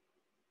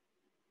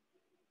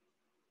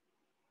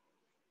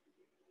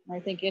 I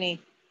think any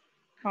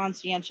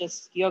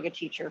conscientious yoga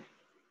teacher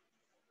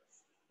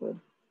would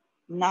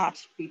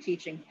not be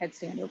teaching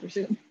headstand over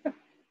Zoom.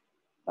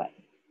 But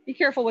be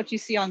careful what you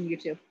see on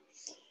YouTube.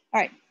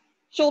 All right,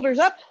 shoulders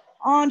up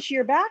onto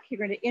your back. You're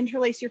going to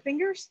interlace your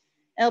fingers.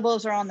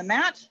 Elbows are on the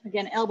mat.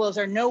 Again, elbows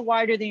are no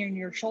wider than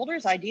your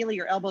shoulders. Ideally,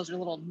 your elbows are a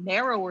little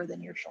narrower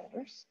than your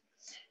shoulders.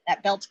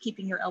 That belt's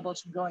keeping your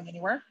elbows from going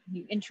anywhere.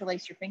 You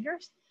interlace your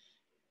fingers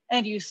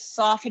and you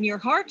soften your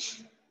heart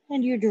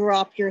and you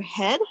drop your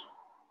head.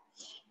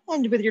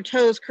 And with your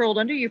toes curled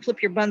under, you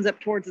flip your buns up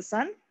towards the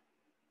sun.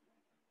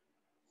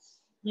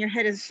 Your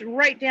head is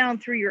right down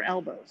through your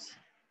elbows.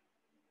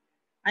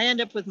 I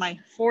end up with my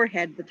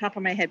forehead, the top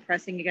of my head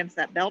pressing against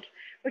that belt,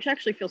 which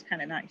actually feels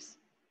kind of nice.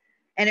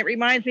 And it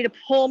reminds me to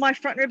pull my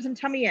front ribs and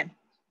tummy in.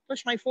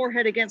 Push my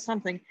forehead against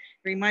something. It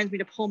reminds me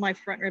to pull my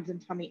front ribs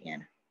and tummy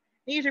in.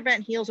 Knees are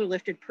bent, heels are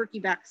lifted, perky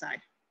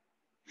backside.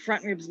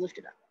 Front ribs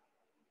lifted up.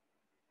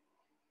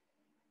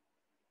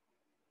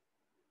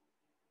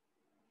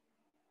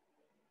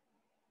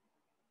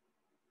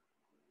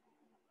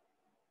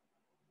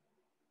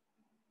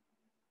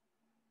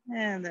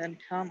 And then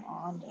come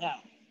on down.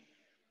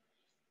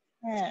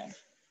 And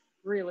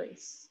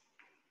release.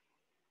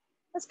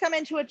 Let's come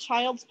into a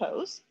child's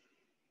pose.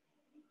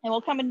 And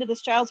we'll come into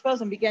this child's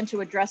pose and begin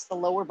to address the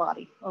lower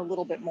body a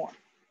little bit more.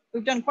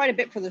 We've done quite a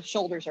bit for the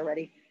shoulders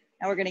already.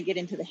 Now we're going to get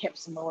into the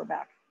hips and lower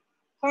back.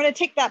 So I'm going to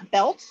take that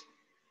belt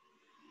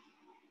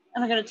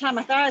and I'm going to tie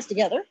my thighs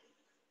together.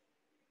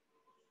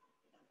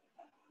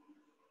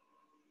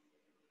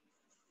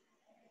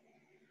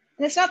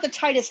 And it's not the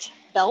tightest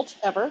belt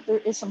ever. There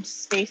is some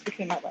space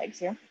between my legs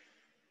here.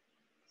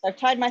 So I've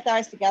tied my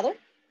thighs together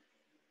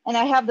and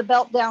I have the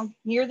belt down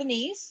near the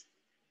knees.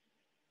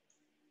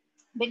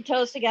 Big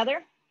toes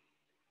together.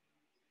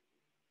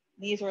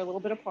 Knees are a little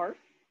bit apart.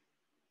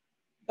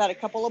 Got a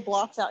couple of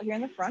blocks out here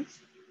in the front.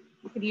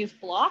 You can use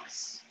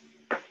blocks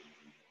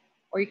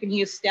or you can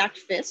use stacked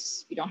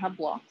fists if you don't have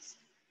blocks.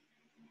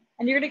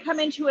 And you're going to come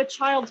into a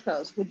child's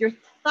pose with your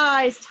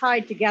thighs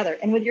tied together.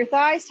 And with your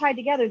thighs tied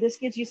together, this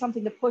gives you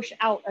something to push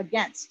out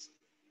against.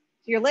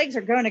 So your legs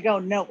are going to go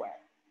nowhere,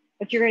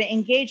 but you're going to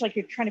engage like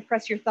you're trying to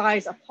press your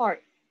thighs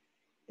apart,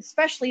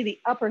 especially the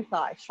upper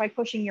thighs. Try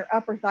pushing your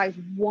upper thighs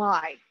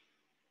wide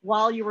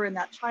while you were in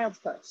that child's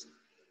pose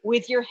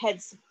with your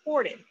head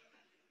supported.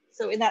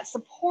 So in that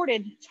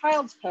supported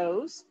child's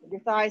pose, with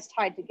your thighs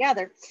tied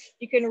together,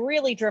 you can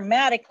really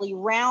dramatically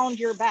round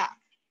your back.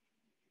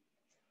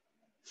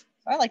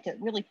 So I like to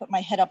really put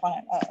my head up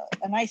on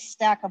a nice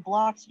stack of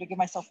blocks to give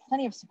myself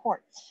plenty of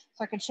support.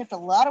 So I can shift a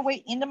lot of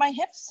weight into my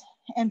hips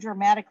and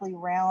dramatically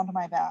round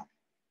my back.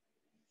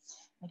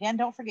 Again,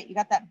 don't forget, you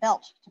got that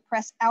belt to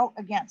press out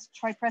against.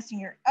 Try pressing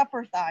your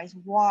upper thighs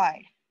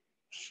wide.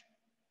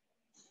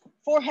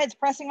 Forehead's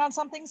pressing on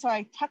something, so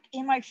I tuck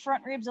in my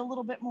front ribs a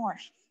little bit more.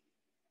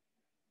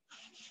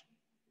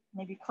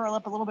 Maybe curl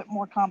up a little bit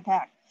more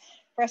compact.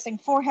 Pressing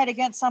forehead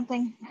against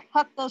something,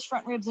 tuck those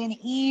front ribs in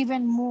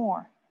even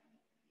more.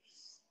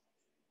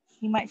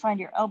 You might find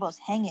your elbows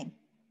hanging.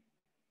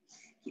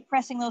 Keep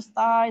pressing those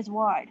thighs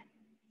wide.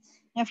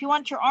 Now, if you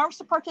want your arms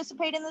to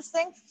participate in this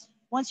thing,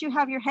 once you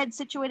have your head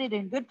situated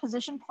in good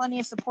position, plenty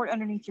of support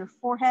underneath your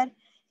forehead,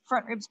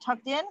 front ribs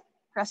tucked in,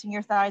 pressing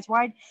your thighs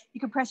wide, you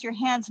can press your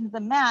hands into the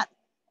mat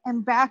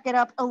and back it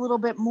up a little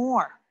bit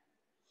more.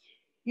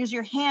 Use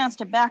your hands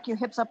to back your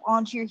hips up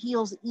onto your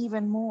heels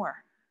even more.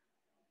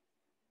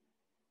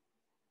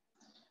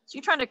 So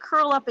you're trying to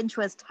curl up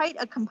into as tight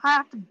a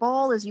compact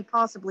ball as you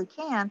possibly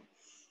can.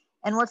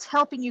 And what's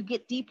helping you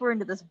get deeper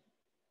into this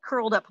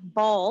curled up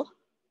ball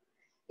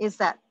is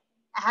that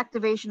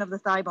activation of the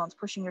thigh bones,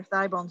 pushing your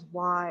thigh bones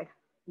wide,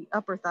 the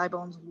upper thigh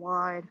bones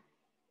wide.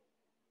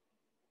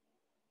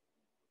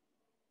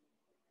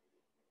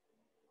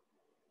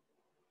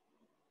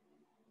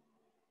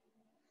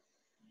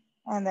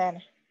 And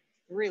then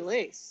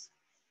release.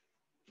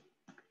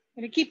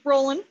 I'm going to keep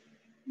rolling.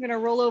 I'm going to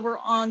roll over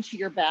onto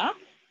your back.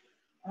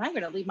 And I'm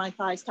going to leave my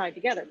thighs tied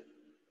together.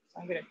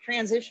 So I'm going to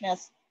transition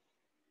us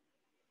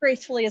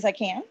gracefully as I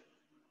can.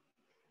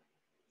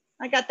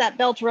 I got that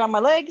belt around my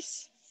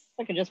legs.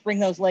 I can just bring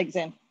those legs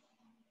in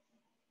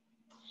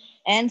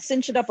and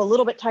cinch it up a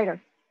little bit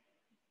tighter.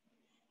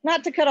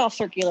 Not to cut off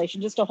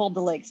circulation, just to hold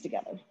the legs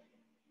together.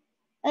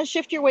 And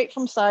shift your weight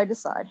from side to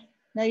side.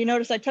 Now you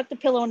notice I tucked the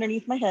pillow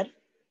underneath my head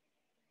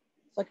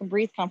so I can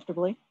breathe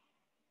comfortably.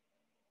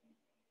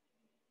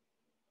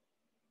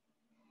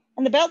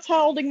 And the belt's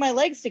holding my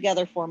legs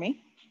together for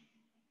me.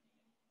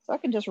 So I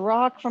can just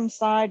rock from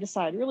side to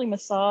side, really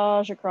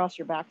massage across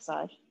your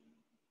backside.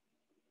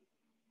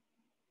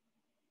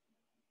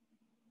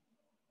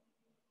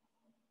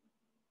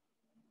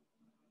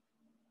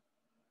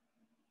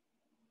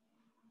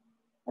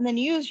 And then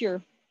use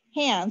your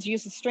hands,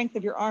 use the strength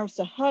of your arms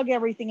to hug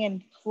everything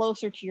in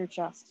closer to your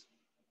chest.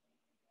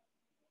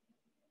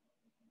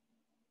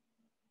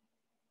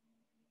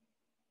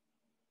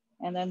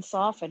 And then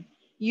soften.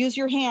 Use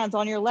your hands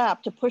on your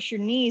lap to push your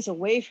knees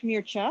away from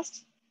your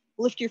chest.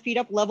 Lift your feet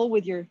up level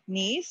with your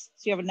knees.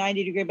 So you have a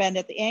 90-degree bend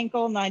at the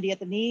ankle, 90 at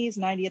the knees,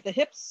 90 at the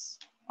hips,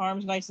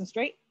 arms nice and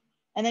straight.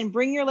 And then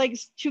bring your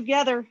legs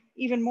together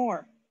even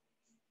more.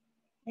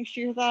 Make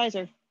sure your thighs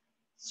are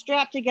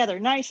strapped together,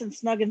 nice and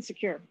snug and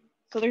secure.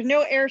 So there's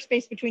no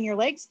airspace between your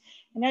legs.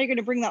 And now you're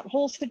gonna bring that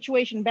whole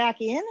situation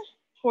back in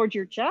towards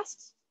your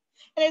chest.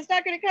 And it's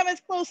not gonna come as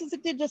close as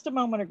it did just a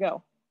moment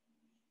ago,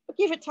 but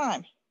give it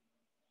time.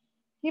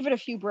 Give it a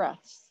few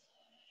breaths.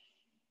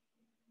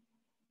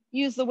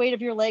 Use the weight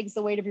of your legs,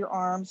 the weight of your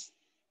arms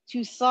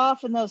to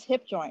soften those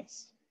hip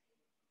joints.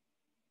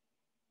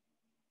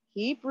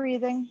 Keep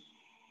breathing.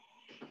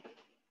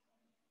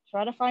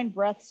 Try to find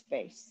breath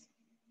space.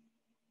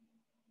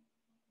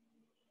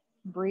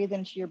 Breathe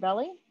into your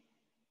belly.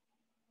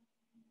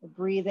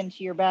 Breathe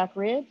into your back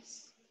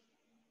ribs.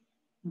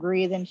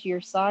 Breathe into your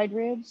side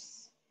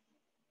ribs.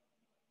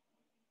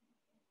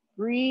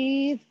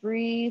 Breathe,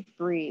 breathe,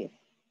 breathe.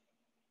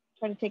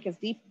 Try to take as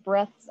deep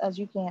breaths as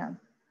you can.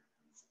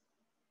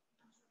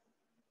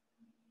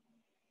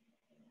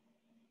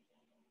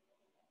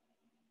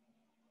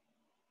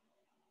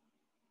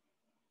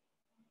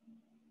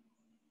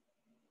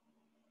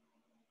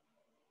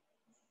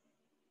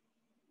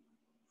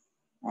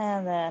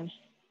 And then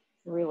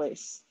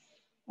release.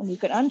 And you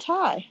can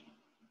untie.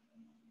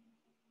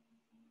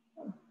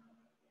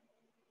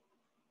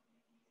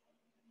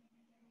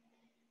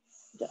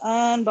 To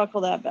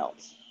unbuckle that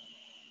belt.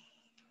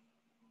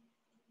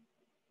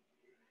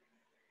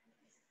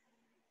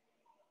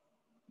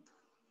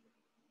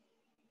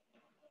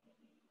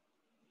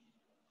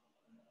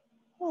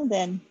 And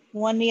then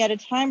one knee at a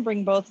time,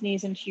 bring both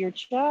knees into your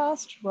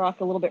chest, rock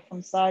a little bit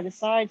from side to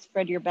side,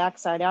 spread your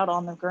backside out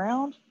on the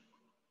ground.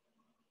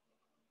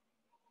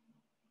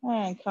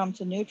 And come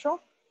to neutral.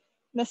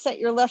 I'm gonna set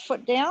your left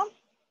foot down.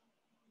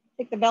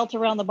 Take the belt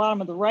around the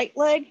bottom of the right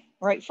leg,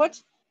 right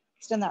foot.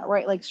 Extend that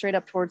right leg straight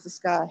up towards the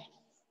sky.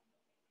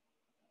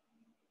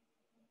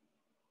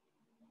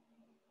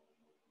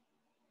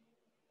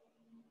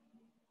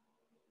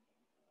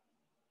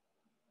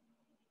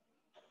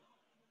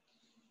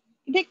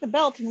 You take the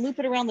belt and loop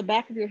it around the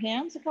back of your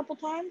hands a couple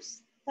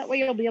times. That way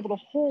you'll be able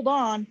to hold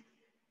on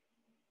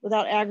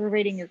without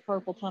aggravating your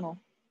carpal tunnel.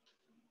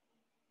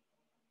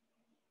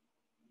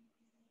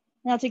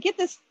 Now to get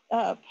this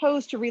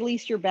pose to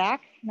release your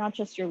back, not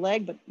just your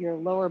leg, but your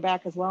lower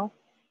back as well,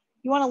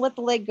 you wanna let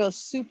the leg go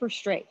super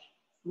straight.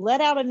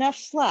 Let out enough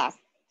slack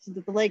so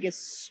that the leg is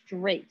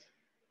straight.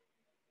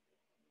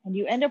 And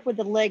you end up with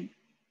the leg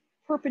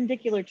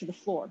perpendicular to the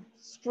floor,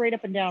 straight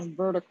up and down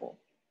vertical.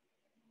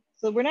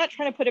 So we're not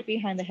trying to put it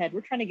behind the head,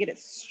 we're trying to get it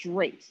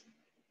straight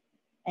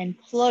and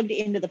plugged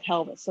into the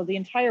pelvis. So the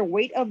entire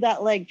weight of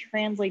that leg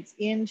translates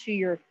into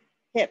your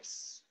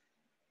hips.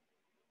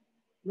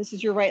 This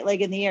is your right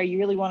leg in the air. You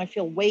really want to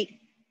feel weight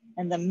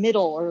in the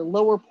middle or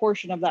lower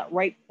portion of that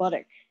right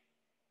buttock.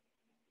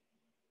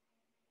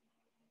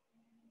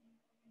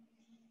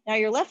 Now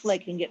your left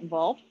leg can get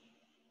involved.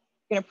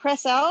 You're going to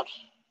press out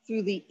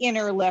through the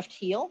inner left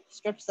heel,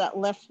 stretch that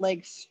left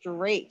leg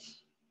straight.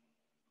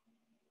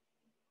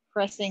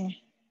 Pressing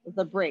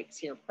the brakes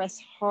here. Press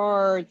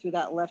hard through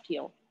that left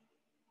heel.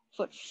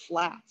 Foot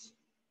flat.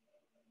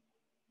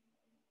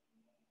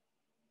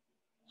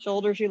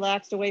 Shoulders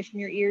relaxed away from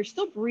your ears,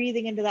 still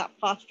breathing into that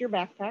posture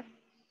backpack.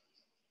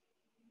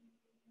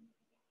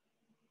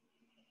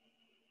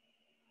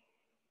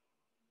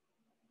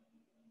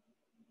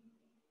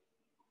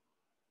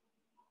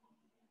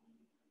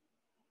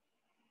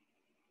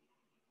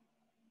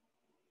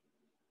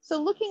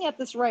 So looking at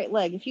this right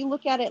leg, if you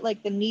look at it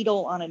like the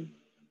needle on an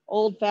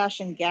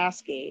old-fashioned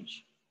gas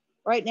gauge,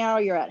 right now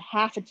you're at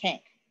half a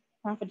tank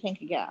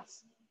of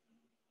gas.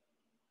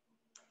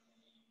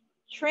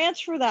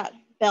 Transfer that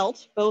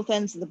belt, both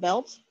ends of the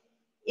belt,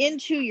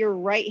 into your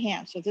right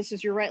hand. So if this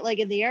is your right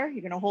leg in the air,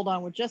 you're going to hold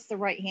on with just the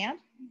right hand.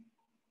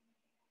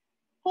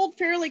 Hold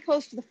fairly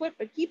close to the foot,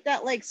 but keep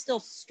that leg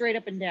still straight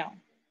up and down.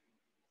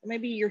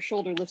 Maybe your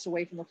shoulder lifts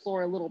away from the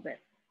floor a little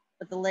bit,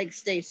 but the leg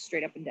stays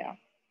straight up and down.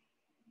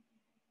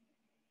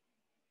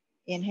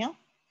 Inhale.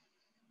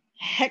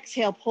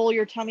 Exhale, pull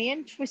your tummy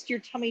in, twist your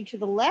tummy to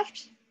the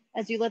left,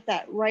 as you let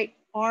that right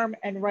arm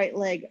and right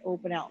leg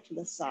open out to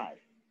the side.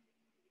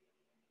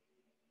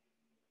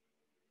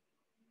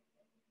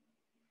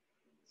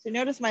 So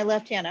notice my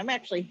left hand, I'm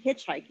actually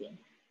hitchhiking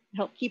to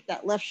help keep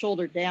that left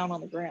shoulder down on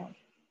the ground.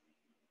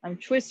 I'm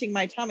twisting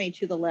my tummy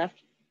to the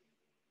left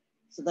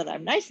so that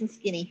I'm nice and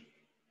skinny,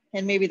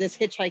 and maybe this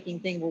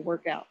hitchhiking thing will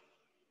work out.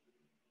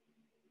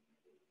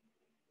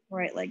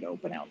 Right leg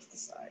open out to the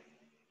side.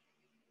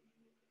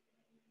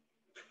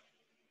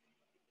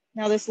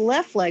 Now this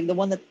left leg, the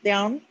one that's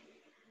down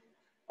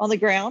on the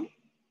ground,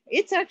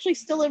 it's actually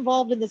still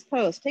involved in this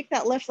pose. Take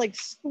that left leg,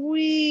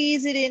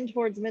 squeeze it in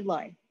towards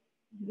midline.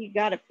 You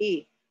gotta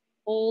pee.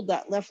 Hold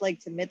that left leg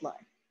to midline.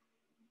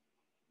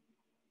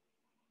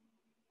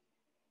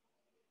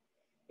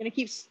 Gonna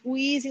keep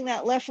squeezing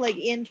that left leg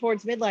in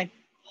towards midline,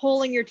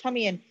 pulling your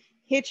tummy in,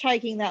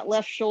 hitchhiking that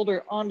left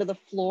shoulder onto the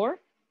floor,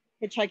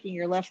 hitchhiking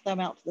your left thumb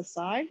out to the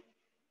side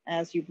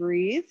as you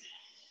breathe.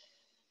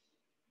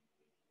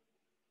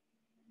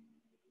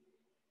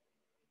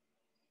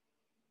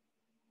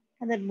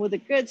 And then with a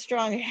good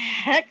strong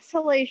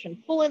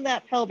exhalation, pull in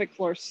that pelvic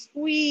floor,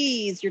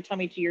 squeeze your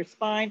tummy to your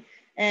spine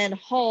and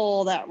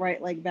haul that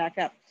right leg back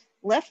up.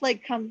 Left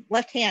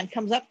hand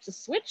comes up to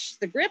switch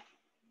the grip.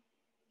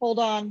 Hold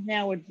on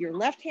now with your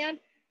left hand.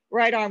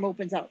 Right arm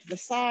opens out to the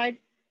side.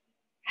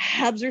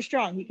 Abs are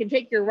strong. You can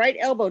take your right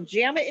elbow,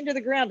 jam it into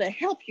the ground to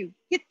help you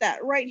get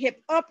that right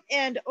hip up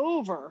and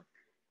over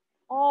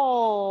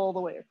all the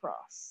way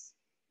across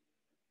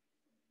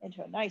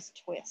into a nice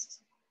twist.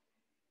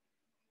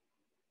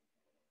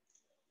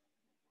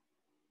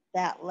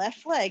 That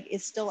left leg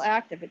is still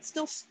active. It's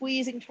still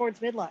squeezing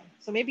towards midline.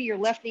 So maybe your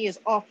left knee is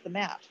off the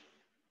mat.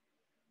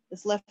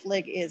 This left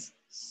leg is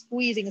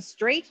squeezing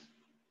straight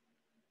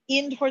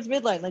in towards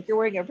midline, like you're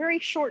wearing a very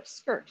short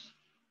skirt.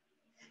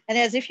 And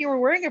as if you were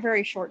wearing a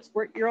very short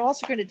skirt, you're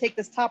also going to take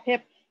this top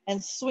hip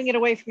and swing it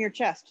away from your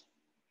chest.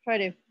 Try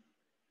to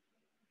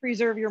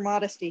preserve your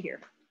modesty here.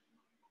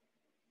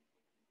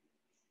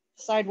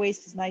 Side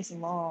waist is nice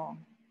and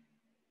long.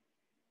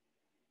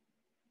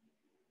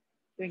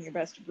 Doing your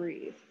best to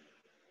breathe.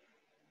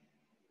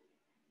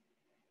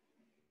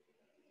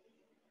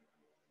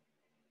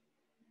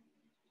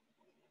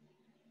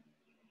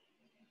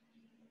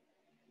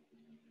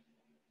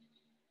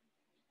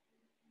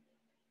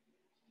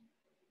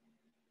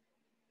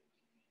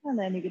 And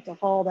then you get to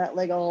haul that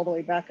leg all the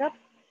way back up.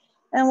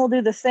 And we'll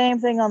do the same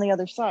thing on the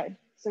other side.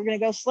 So we're going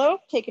to go slow,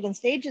 take it in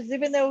stages,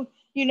 even though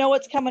you know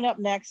what's coming up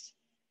next.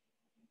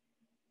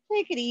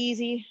 Take it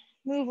easy,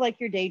 move like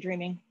you're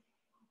daydreaming.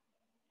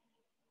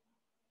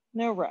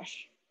 No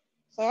rush.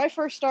 So I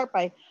first start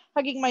by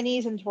hugging my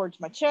knees in towards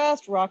my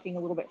chest, rocking a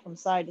little bit from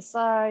side to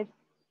side.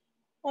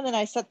 And then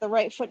I set the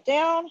right foot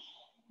down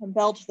and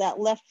belt that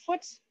left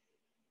foot.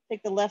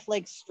 Take the left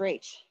leg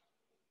straight.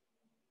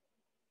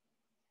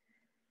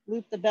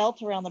 Loop the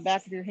belt around the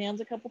back of your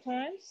hands a couple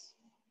times.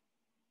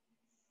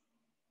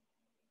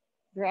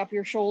 Drop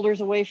your shoulders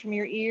away from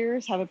your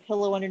ears, have a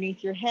pillow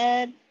underneath your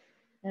head,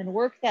 and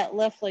work that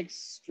left leg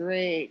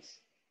straight,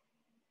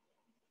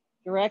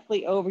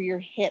 directly over your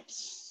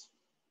hips.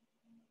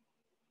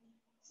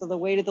 So the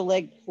weight of the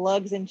leg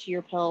plugs into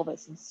your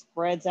pelvis and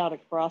spreads out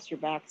across your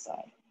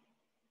backside.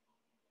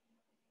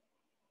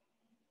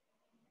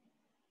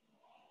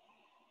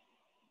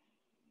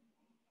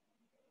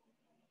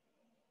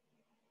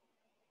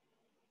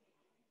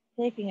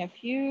 Taking a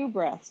few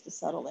breaths to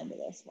settle into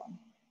this one.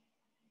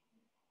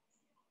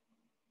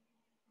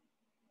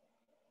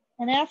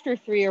 And after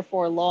 3 or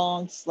 4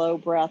 long, slow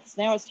breaths,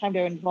 now it's time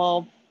to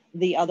involve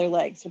the other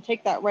leg. So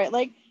take that right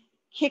leg,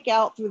 kick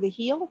out through the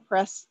heel,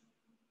 press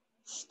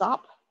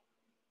stop,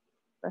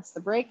 press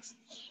the brakes,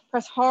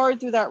 press hard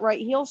through that right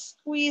heel,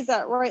 squeeze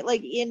that right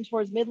leg in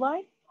towards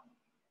midline.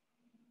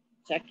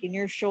 Checking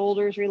your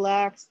shoulders,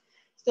 relax,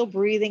 still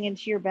breathing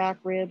into your back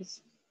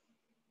ribs.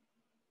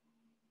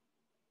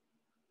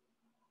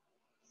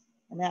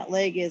 And that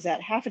leg is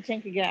at half a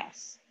tank of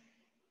gas.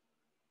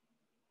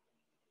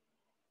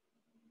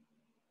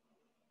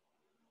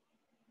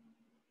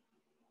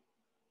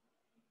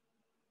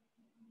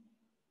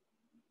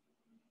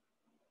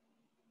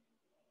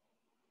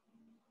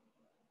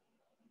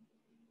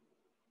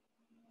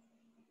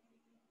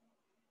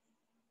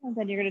 And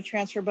then you're going to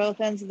transfer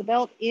both ends of the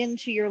belt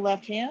into your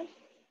left hand.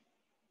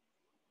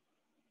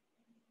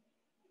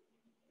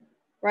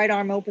 Right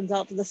arm opens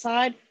out to the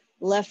side,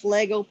 left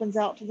leg opens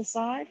out to the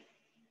side.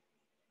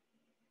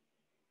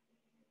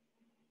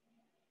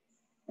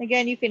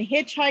 Again, you can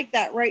hitchhike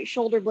that right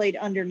shoulder blade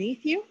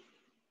underneath you.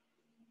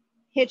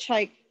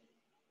 Hitchhike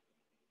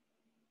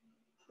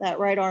that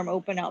right arm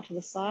open out to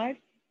the side.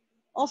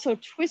 Also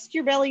twist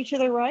your belly to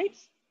the right.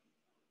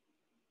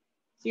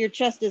 So your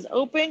chest is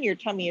open, your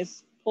tummy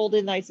is pulled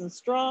in nice and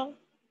strong.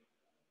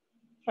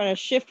 Trying to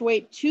shift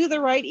weight to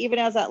the right, even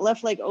as that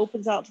left leg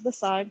opens out to the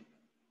side.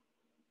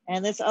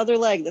 And this other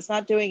leg that's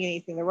not doing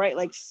anything, the right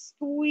leg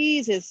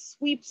squeezes,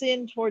 sweeps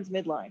in towards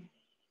midline.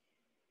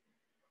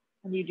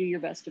 And you do your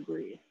best to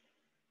breathe.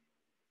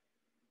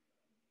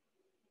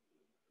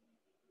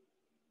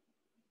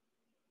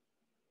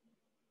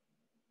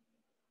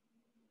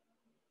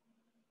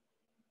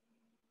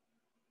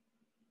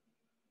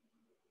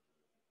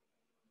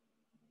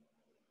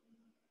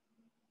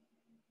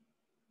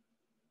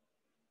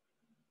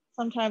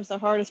 Sometimes the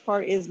hardest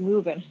part is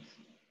moving.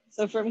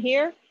 So from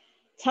here,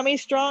 tummy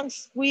strong,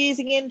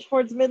 squeezing in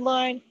towards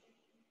midline,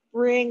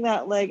 bring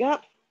that leg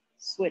up,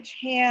 switch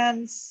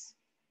hands.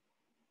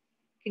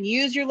 You can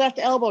use your left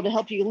elbow to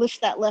help you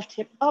lift that left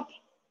hip up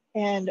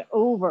and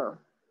over,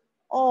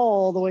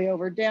 all the way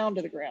over, down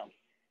to the ground.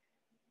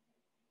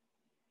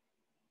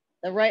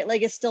 The right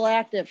leg is still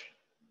active,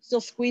 still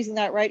squeezing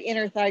that right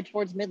inner thigh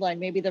towards midline.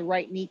 Maybe the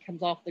right knee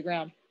comes off the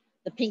ground.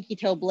 The pinky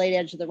toe blade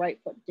edge of the right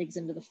foot digs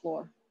into the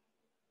floor.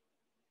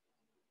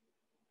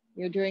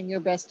 You're doing your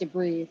best to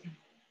breathe.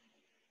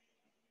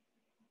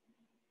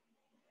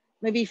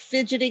 Maybe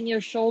fidgeting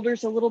your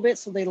shoulders a little bit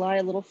so they lie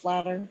a little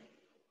flatter.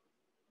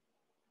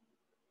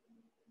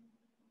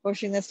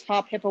 Pushing this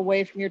top hip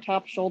away from your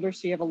top shoulder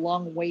so you have a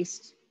long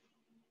waist.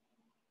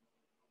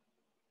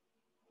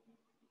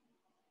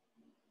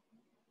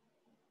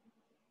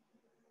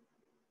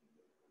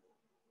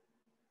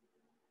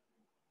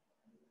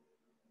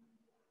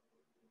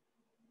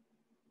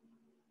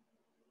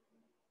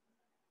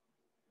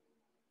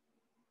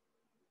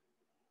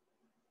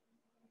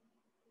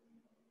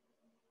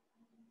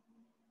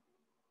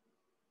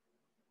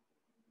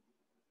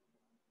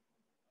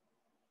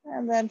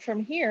 And then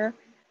from here,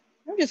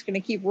 I'm just going to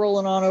keep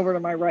rolling on over to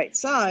my right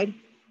side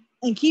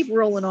and keep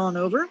rolling on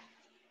over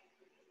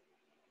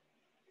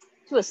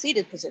to a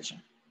seated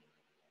position.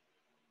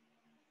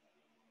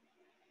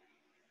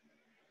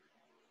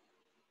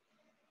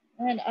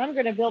 And I'm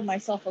going to build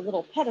myself a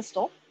little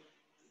pedestal.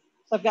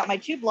 So I've got my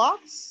 2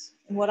 blocks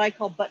in what I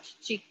call butt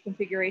cheek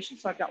configuration.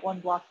 So I've got 1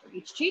 block for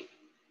each cheek,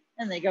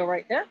 and they go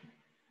right there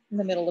in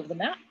the middle of the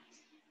mat.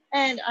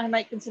 And I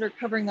might consider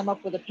covering them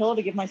up with a pillow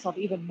to give myself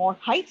even more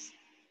height.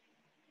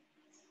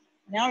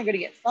 Now I'm going to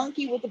get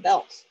funky with the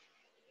belt.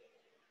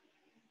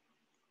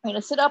 I'm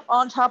going to sit up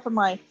on top of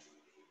my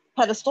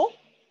pedestal.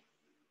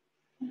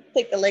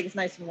 Take the legs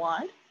nice and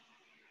wide.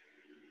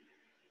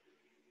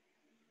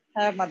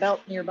 Have my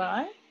belt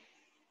nearby.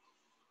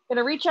 Going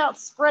to reach out,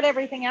 spread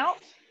everything out.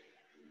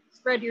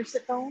 Spread your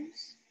sit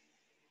bones.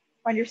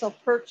 Find yourself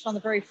perched on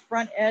the very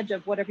front edge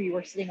of whatever you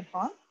are sitting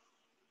upon.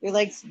 Your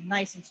legs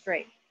nice and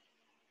straight.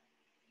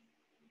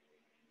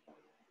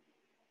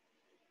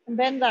 And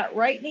bend that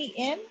right knee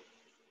in.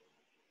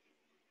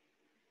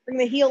 Bring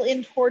the heel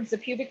in towards the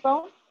pubic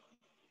bone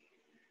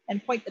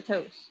and point the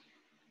toes.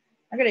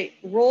 I'm going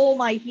to roll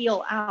my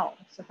heel out.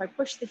 So if I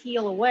push the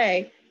heel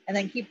away and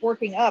then keep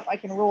working up, I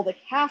can roll the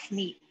calf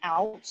meat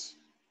out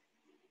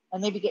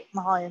and maybe get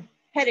my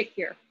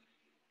pedicure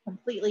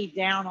completely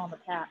down on the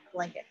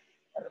blanket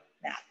or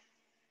mat.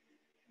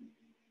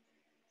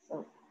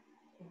 So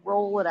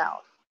roll it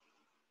out.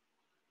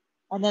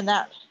 And then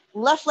that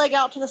left leg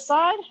out to the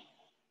side.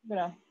 I'm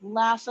going to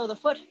lasso the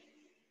foot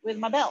with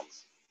my belt.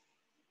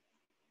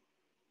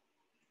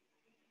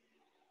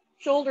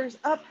 Shoulders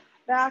up,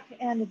 back,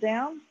 and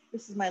down.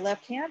 This is my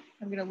left hand.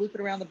 I'm going to loop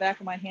it around the back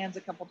of my hands a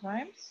couple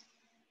times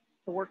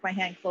to work my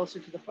hand closer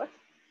to the foot.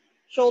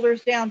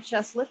 Shoulders down,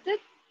 chest lifted.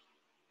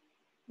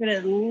 I'm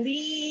going to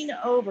lean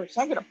over. So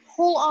I'm going to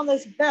pull on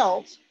this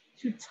belt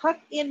to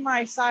tuck in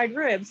my side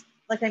ribs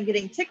like I'm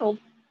getting tickled,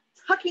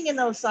 tucking in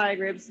those side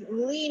ribs,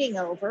 leaning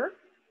over.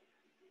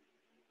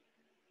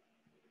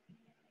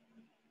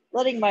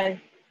 Letting my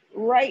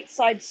right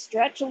side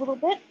stretch a little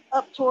bit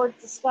up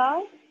towards the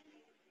sky.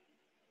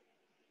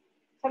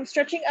 I'm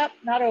stretching up,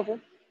 not over.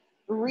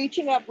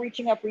 Reaching up,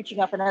 reaching up, reaching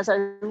up. And as I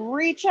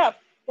reach up,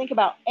 think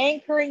about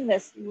anchoring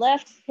this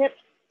left hip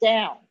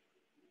down.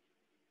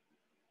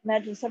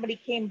 Imagine somebody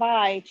came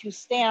by to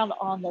stand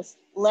on this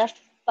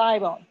left thigh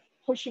bone,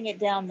 pushing it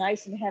down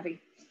nice and heavy.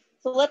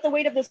 So let the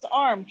weight of this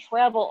arm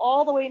travel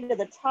all the way into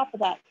the top of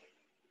that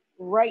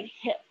right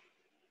hip.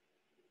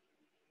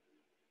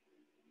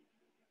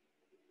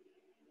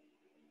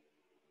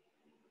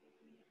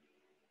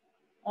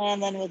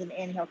 And then with an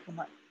inhale, come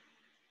up.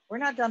 We're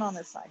not done on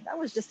this side. That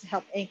was just to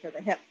help anchor the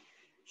hip.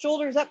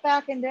 Shoulders up,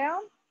 back, and down.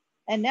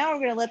 And now we're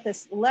going to let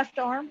this left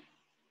arm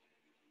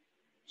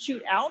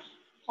shoot out.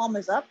 Palm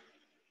is up,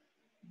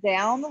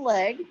 down the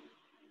leg.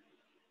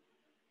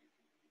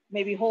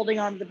 Maybe holding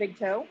on to the big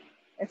toe.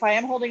 If I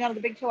am holding on to the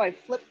big toe, I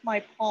flip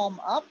my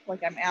palm up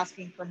like I'm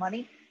asking for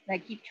money. And I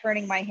keep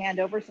turning my hand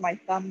over so my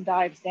thumb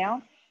dives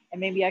down. And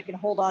maybe I can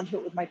hold on to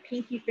it with my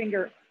pinky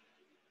finger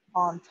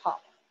on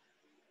top.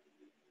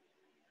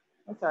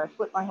 I'm sorry, I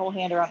flip my whole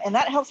hand around. And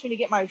that helps me to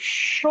get my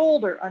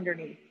shoulder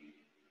underneath.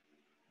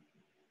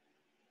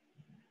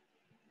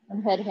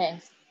 And head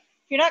hangs. If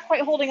you're not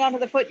quite holding onto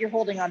the foot, you're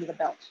holding onto the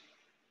belt.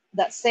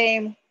 That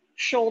same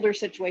shoulder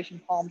situation,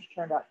 palms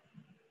turned up.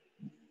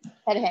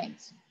 Head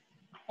hangs.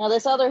 Now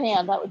this other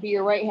hand, that would be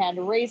your right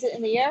hand. Raise it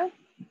in the air.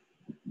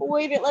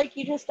 Wave it like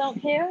you just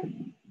don't care,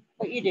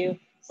 but you do.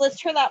 So let's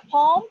turn that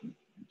palm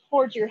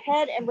towards your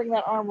head and bring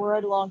that arm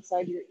right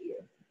alongside your ear.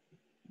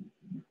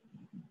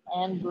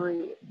 And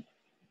breathe.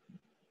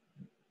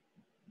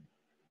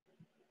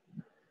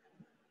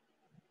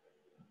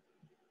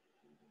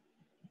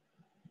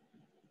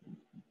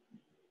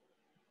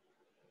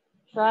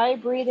 Try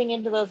breathing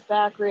into those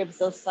back ribs,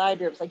 those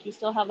side ribs, like you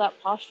still have that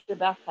posture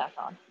backpack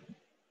on.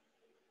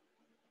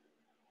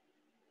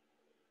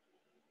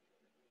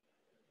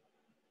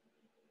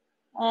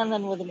 And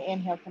then with an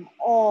inhale, come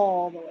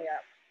all the way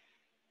up.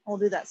 We'll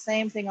do that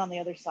same thing on the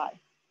other side.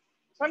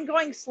 So I'm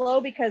going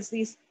slow because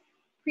these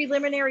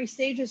preliminary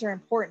stages are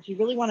important. You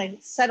really want to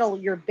settle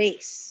your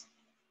base,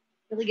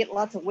 really get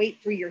lots of weight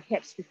through your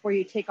hips before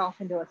you take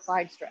off into a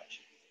side stretch.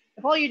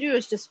 If all you do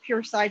is just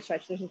pure side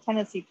stretch, there's a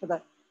tendency for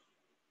the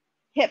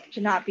hip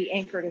to not be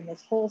anchored and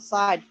this whole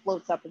side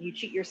floats up and you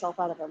cheat yourself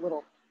out of a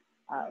little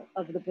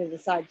of the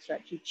side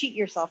stretch. You cheat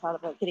yourself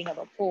out of getting a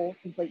full,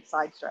 complete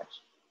side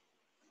stretch.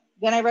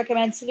 Then I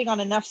recommend sitting on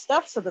enough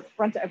stuff so that the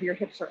front of your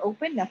hips are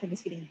open, nothing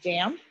is getting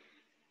jammed.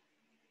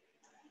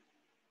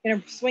 You're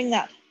gonna swing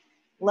that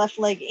left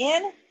leg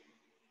in,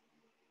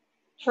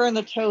 turn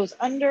the toes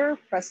under,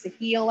 press the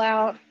heel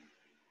out,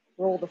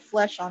 roll the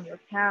flesh on your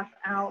calf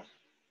out.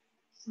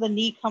 So the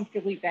knee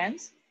comfortably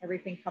bends.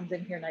 Everything comes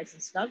in here nice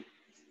and snug.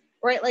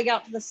 Right leg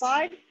out to the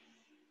side,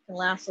 and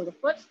lasso the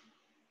foot.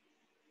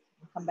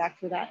 We'll come back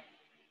to that.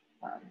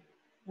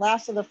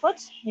 Lasso the foot,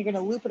 you're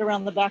gonna loop it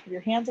around the back of your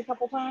hands a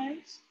couple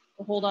times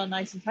to hold on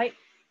nice and tight.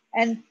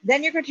 And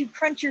then you're going to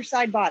crunch your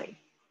side body.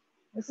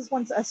 This is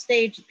a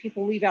stage that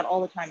people leave out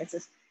all the time. It's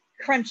this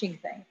crunching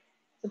thing.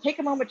 So take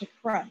a moment to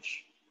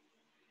crunch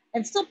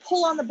and still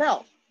pull on the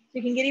belt so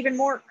you can get even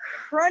more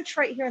crunch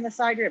right here in the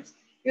side ribs.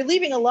 You're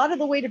leaving a lot of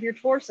the weight of your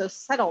torso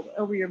settled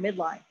over your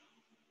midline.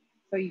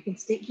 So you can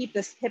keep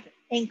this hip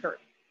anchored.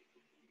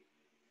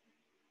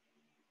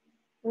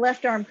 The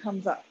left arm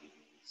comes up,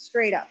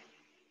 straight up.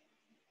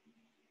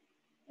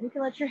 And you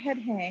can let your head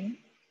hang.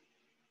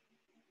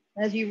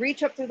 As you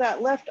reach up through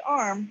that left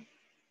arm,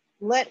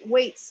 let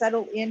weight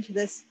settle into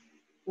this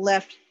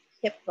left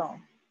hip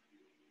bone.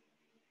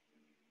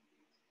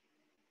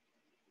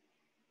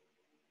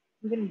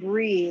 You can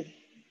breathe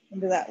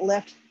into that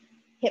left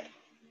hip.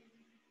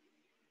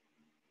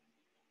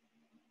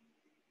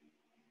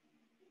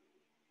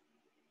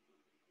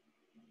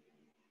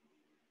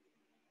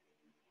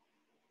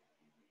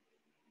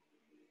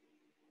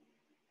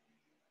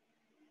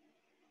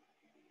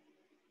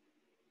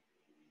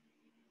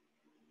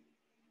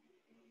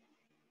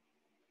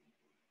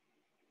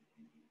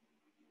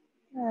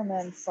 And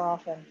then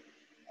soften.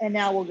 And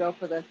now we'll go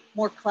for the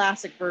more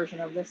classic version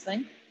of this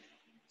thing.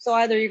 So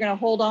either you're going to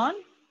hold on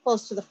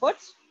close to the foot,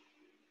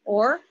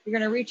 or you're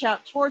going to reach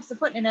out towards the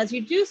foot. And as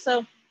you do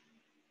so,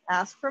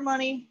 ask for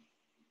money,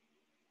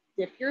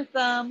 dip your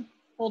thumb,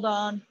 hold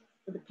on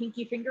with the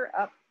pinky finger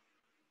up,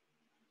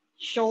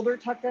 shoulder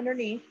tucked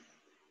underneath.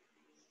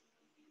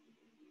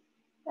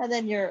 And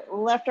then your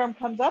left arm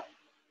comes up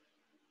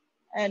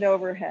and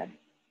overhead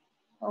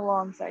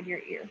alongside your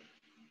ear.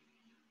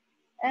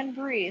 And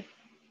breathe.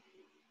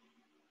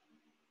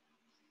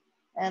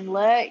 And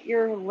let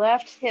your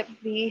left hip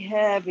be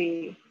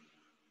heavy.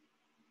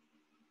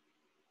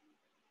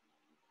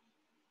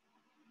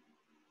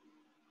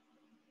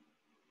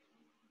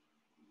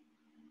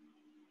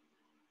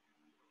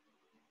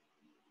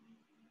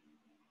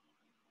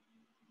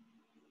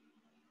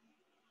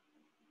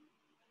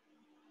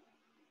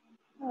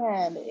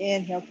 And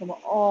inhale, come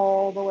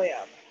all the way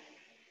up.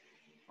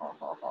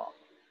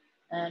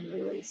 And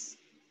release.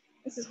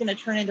 This is going to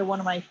turn into one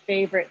of my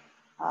favorite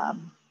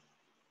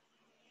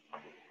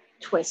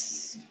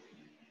twists.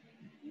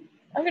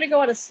 I'm going to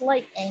go at a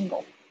slight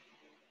angle.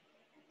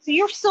 So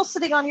you're still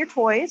sitting on your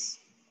toys.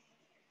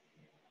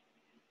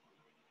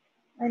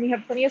 And you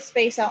have plenty of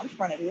space out in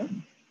front of you.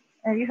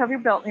 And you have your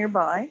belt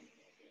nearby.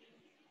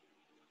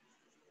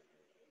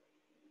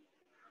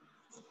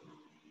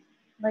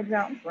 Legs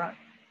out in front.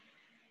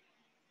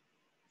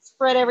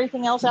 Spread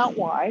everything else out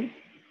wide.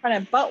 Kind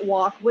of butt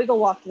walk, wiggle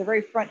walk to the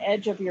very front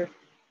edge of your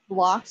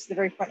blocks, the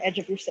very front edge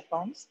of your sit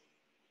bones.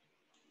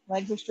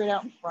 Legs are straight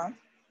out in front.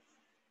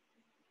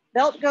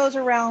 Belt goes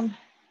around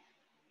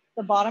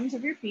the bottoms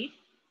of your feet.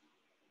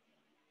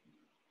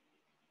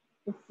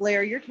 You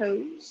flare your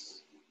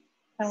toes,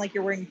 kind of like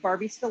you're wearing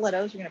Barbie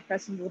stilettos. You're going to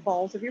press into the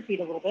balls of your feet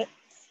a little bit.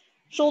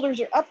 Shoulders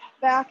are up,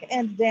 back,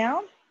 and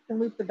down. You can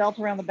loop the belt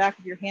around the back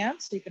of your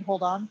hands so you can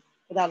hold on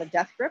without a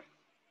death grip.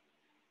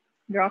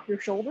 Drop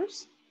your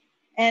shoulders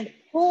and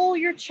pull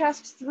your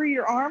chest through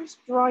your arms.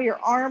 Draw your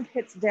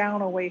armpits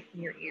down away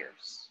from your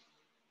ears.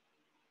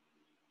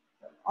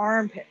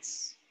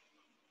 Armpits,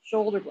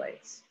 shoulder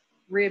blades,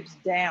 ribs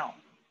down.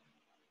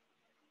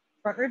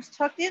 Front ribs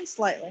tucked in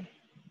slightly.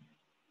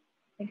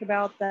 Think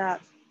about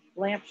that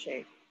lamp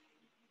shape.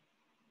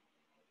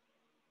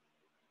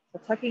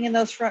 So tucking in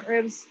those front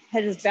ribs,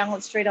 head is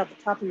balanced straight out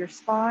the top of your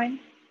spine.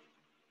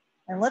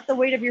 And let the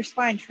weight of your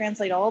spine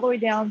translate all the way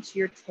down to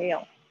your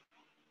tail.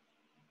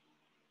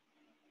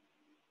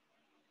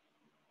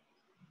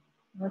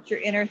 Let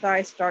your inner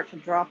thighs start to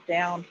drop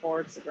down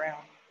towards the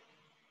ground.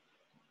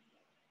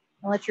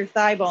 And let your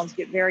thigh bones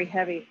get very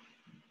heavy.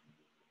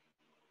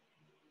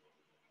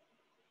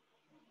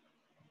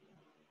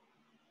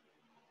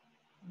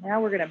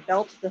 Now we're going to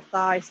belt the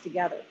thighs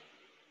together.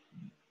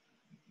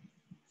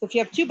 So if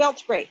you have two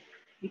belts, great.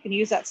 You can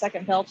use that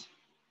second belt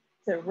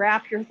to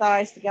wrap your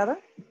thighs together.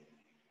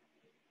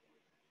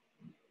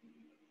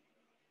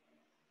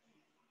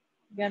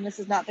 Again, this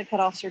is not to cut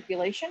off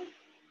circulation,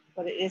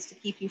 but it is to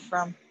keep you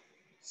from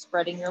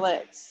spreading your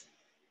legs.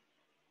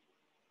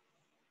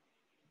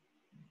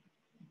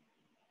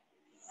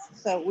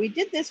 So we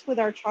did this with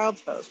our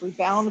child's pose. We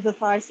bound the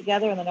thighs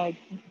together, and then I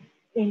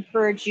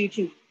encourage you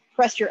to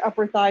press your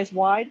upper thighs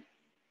wide.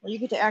 Well, you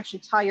get to actually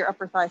tie your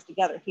upper thighs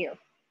together here.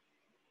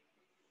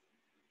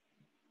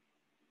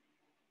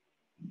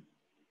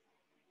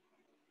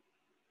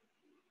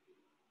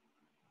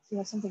 So you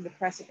have something to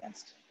press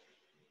against.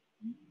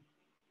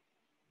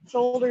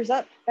 Shoulders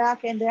up,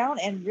 back and down,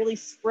 and really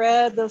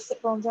spread those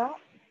sit bones out.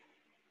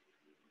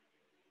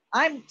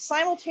 I'm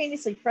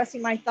simultaneously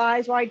pressing my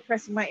thighs wide,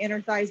 pressing my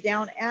inner thighs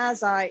down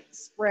as I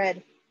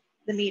spread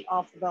the meat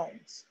off the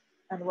bones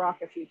and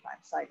rock a few times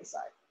side to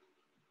side.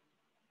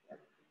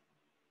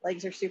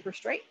 Legs are super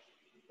straight.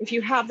 If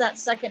you have that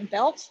second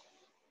belt,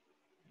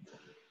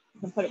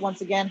 you can put it once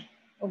again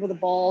over the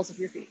balls of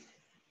your feet.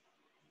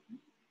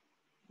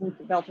 Loop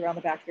the belt around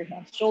the back of your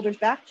hands. Shoulders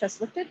back, chest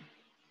lifted.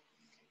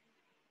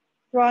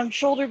 Drawing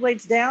shoulder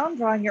blades down,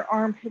 drawing your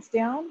armpits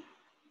down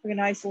for a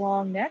nice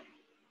long neck.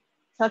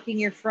 Tucking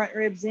your front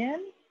ribs in.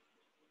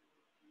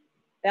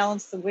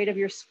 Balance the weight of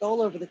your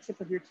skull over the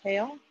tip of your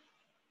tail.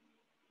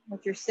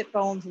 Let your sit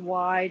bones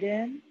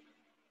widen.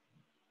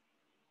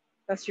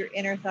 Press your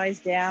inner thighs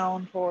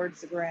down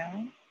towards the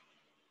ground.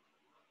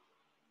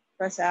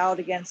 Press out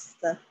against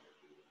the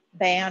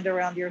band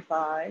around your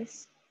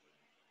thighs.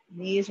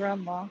 Knees are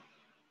unlocked.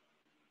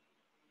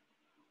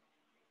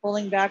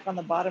 Pulling back on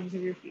the bottoms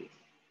of your feet.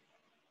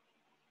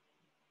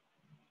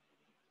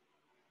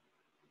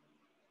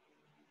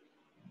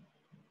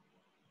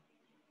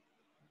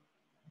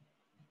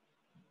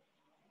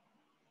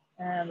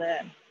 And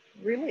then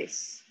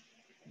release.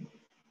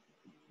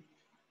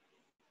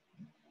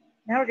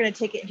 Now we're going to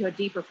take it into a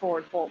deeper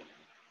forward fold.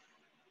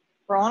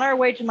 We're on our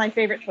way to my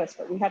favorite twist,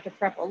 but we have to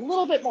prep a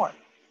little bit more.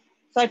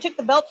 So I took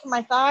the belt from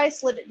my thigh,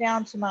 slid it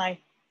down to my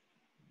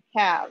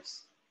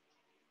calves.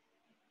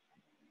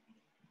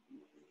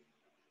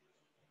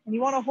 And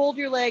you want to hold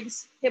your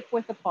legs hip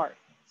width apart.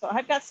 So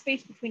I've got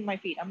space between my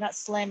feet. I'm not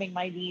slamming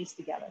my knees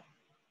together.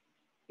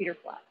 Feet are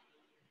flat.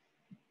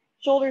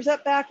 Shoulders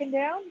up, back, and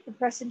down. You can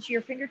press into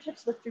your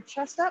fingertips, lift your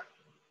chest up.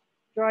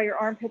 Draw your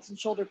armpits and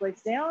shoulder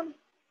blades down.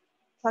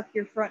 Tuck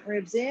your front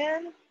ribs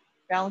in.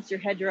 Balance your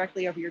head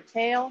directly over your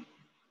tail.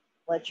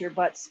 Let your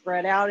butt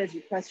spread out as you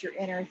press your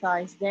inner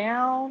thighs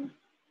down.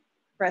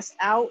 Press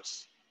out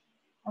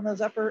on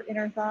those upper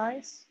inner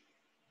thighs.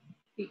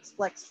 Feet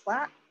flex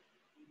flat.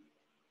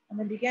 And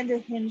then begin to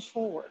hinge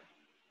forward.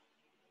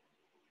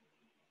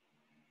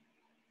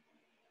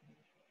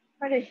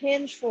 Try to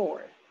hinge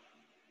forward.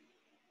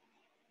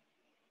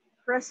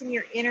 Pressing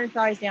your inner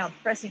thighs down,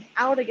 pressing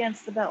out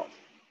against the belt.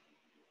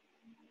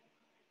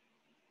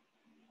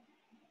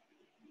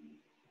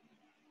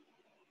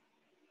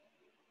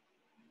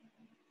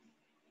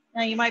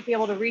 Now you might be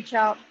able to reach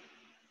out,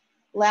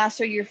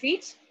 lasso your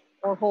feet,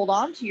 or hold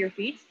on to your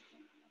feet.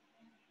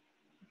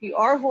 If you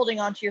are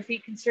holding on to your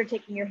feet, consider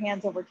taking your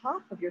hands over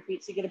top of your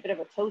feet so you get a bit of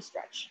a toe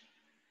stretch.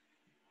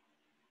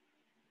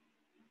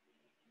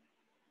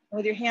 And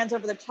with your hands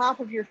over the top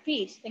of your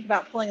feet, think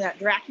about pulling that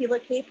Dracula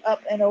cape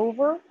up and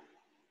over.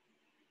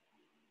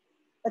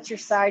 Let your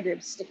side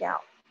ribs stick out.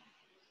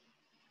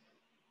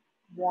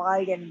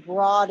 Wide and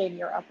broad in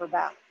your upper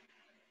back.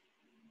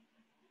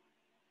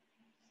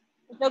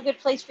 There's no good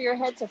place for your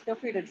head, so feel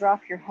free to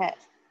drop your head.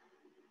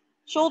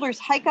 Shoulders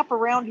hike up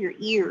around your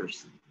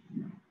ears.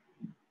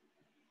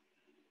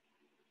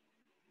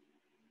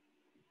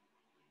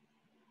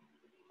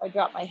 If I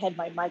drop my head,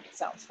 my mic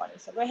sounds funny.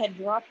 So go ahead and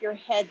drop your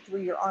head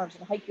through your arms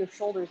and hike your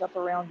shoulders up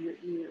around your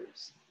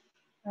ears.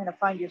 Trying to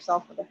find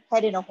yourself with a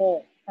head in a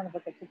hole, kind of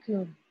like a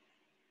cocoon.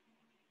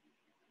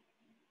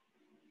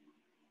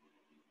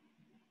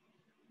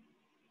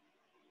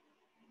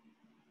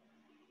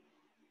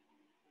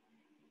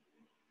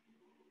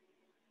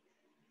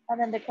 And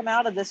then to come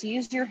out of this,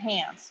 use your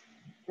hands.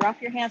 Drop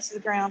your hands to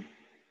the ground.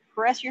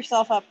 Press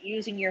yourself up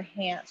using your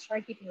hands. Try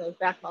keeping those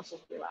back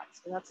muscles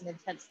relaxed, because that's an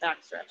intense back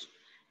stretch,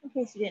 in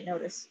case you didn't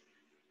notice.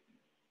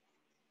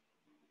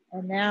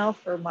 And now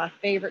for my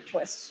favorite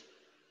twist.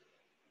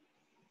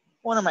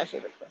 One of my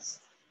favorite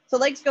twists. So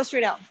legs go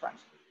straight out in front.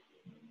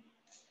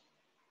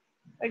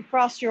 And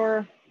cross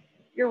your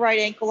right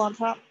ankle on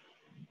top.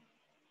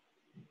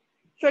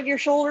 Shrug your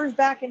shoulders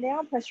back and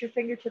down. Press your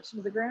fingertips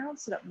into the ground.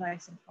 Sit up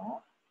nice and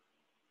tall.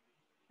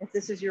 If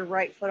this is your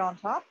right foot on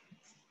top,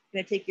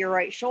 you're going to take your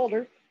right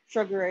shoulder,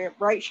 shrug your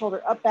right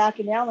shoulder up, back,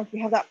 and down like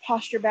you have that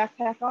posture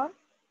backpack on.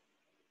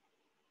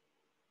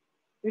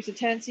 There's a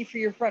tendency for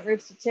your front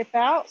ribs to tip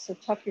out, so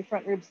tuck your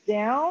front ribs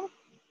down.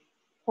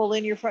 Pull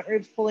in your front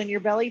ribs, pull in your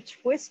belly,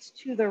 twist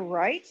to the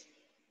right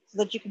so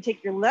that you can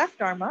take your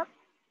left arm up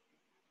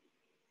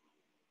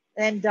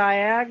and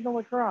diagonal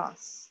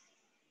across.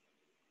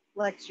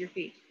 Flex your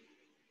feet.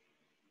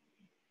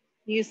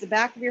 Use the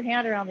back of your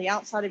hand around the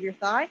outside of your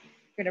thigh.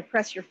 You're going to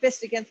press your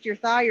fist against your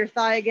thigh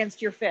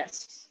against your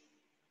fist.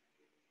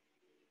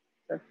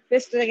 So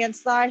fist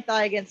against thigh,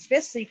 thigh against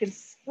fist. So you can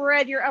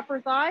spread your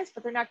upper thighs,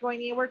 but they're not going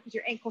anywhere because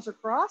your ankles are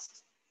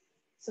crossed.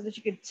 So that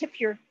you can tip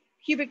your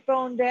pubic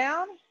bone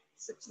down,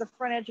 sit to the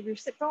front edge of your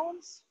sit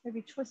bones,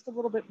 maybe twist a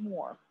little bit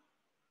more.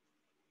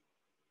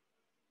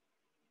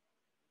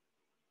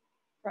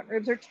 Front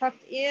ribs are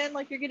tucked in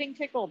like you're getting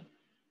tickled,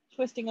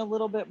 twisting a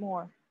little bit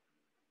more.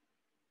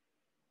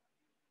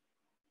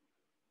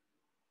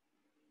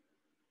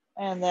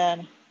 And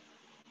then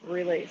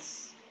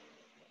release.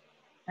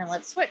 And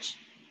let's switch.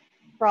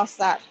 Cross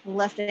that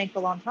left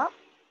ankle on top.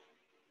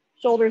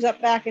 Shoulders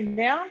up, back, and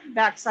down.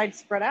 Backside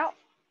spread out.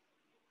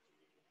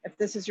 If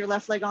this is your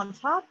left leg on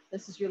top,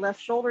 this is your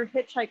left shoulder.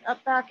 Hitchhike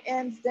up, back,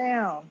 and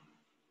down.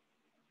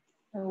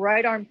 And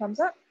right arm comes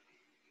up.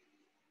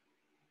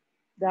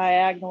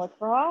 Diagonal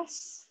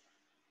across.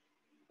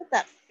 Put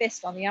that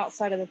fist on the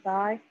outside of the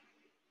thigh.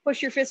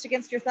 Push your fist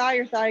against your thigh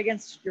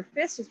against your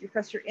fist as you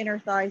press your inner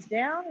thighs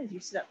down as you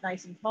sit up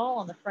nice and tall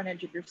on the front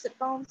edge of your sit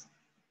bones.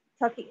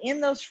 Tucking in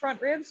those front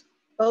ribs,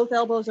 both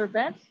elbows are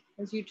bent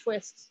as you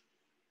twist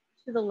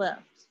to the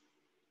left.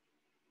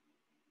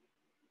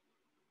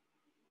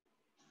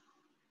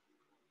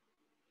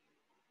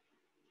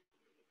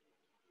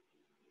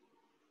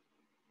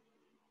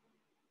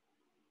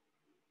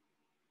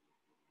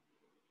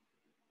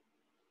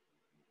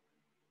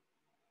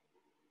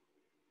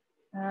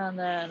 And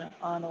then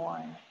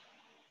unwind.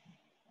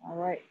 All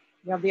right,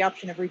 you have the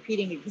option of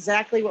repeating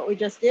exactly what we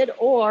just did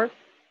or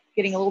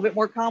getting a little bit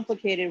more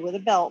complicated with a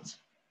belt.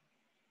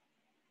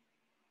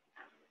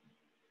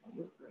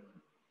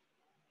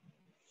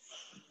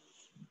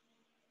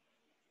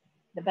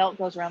 The belt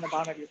goes around the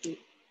bottom of your feet.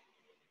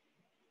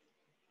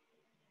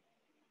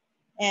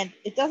 And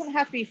it doesn't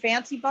have to be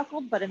fancy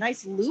buckled, but a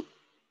nice loop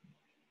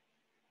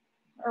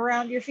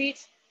around your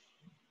feet.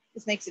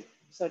 This makes it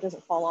so it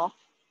doesn't fall off.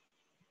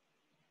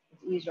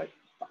 It's easier to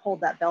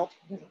hold that belt.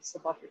 It doesn't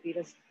slip off your feet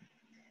as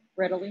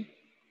readily.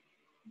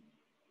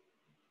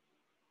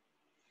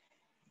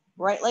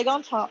 Right leg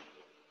on top.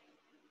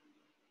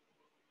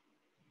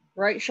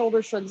 Right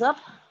shoulder shrugs up,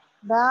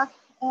 back,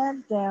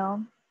 and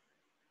down.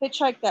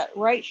 Hitchhike that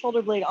right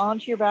shoulder blade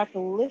onto your back to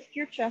lift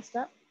your chest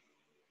up.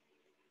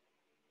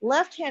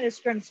 Left hand is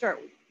going to start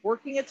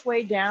working its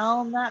way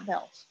down that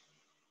belt.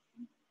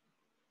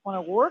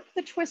 Want to work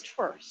the twist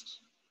first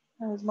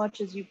as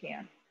much as you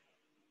can.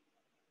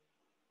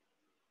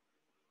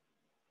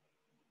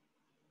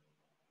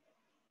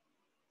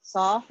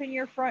 Soften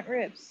your front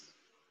ribs.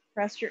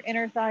 Press your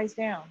inner thighs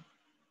down.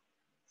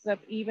 Sit up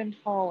even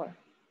taller.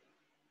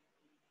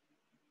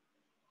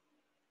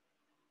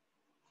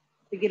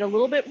 To get a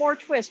little bit more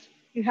twist,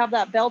 you have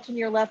that belt in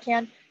your left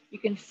hand. You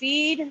can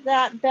feed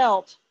that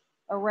belt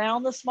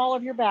around the small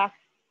of your back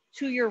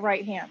to your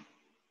right hand.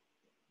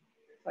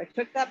 So I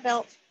took that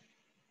belt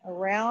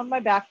around my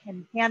back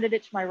and handed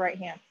it to my right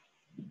hand.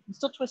 I'm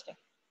still twisting.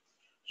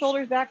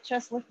 Shoulders back,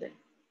 chest lifted.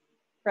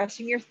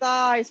 Pressing your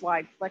thighs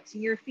wide, flexing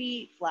your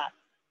feet flat,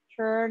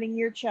 turning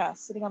your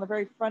chest, sitting on the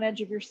very front edge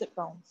of your sit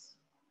bones.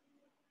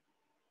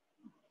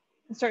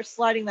 And start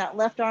sliding that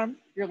left arm,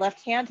 your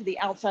left hand to the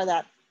outside of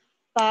that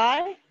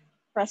thigh.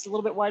 Press a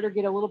little bit wider,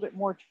 get a little bit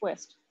more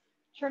twist.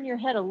 Turn your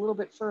head a little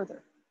bit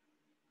further.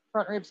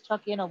 Front ribs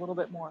tuck in a little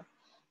bit more.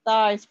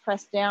 Thighs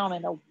press down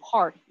and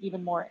apart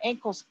even more.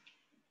 Ankles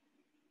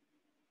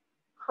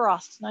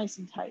crossed nice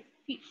and tight.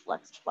 Feet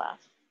flexed flat.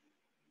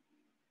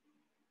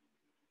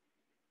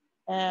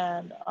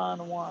 And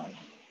unwind.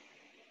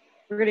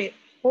 We're going to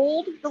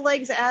hold the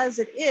legs as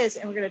it is,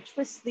 and we're going to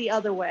twist the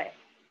other way.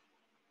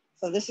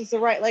 So this is the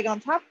right leg on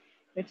top.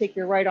 You're going to take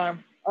your right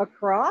arm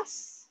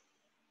across.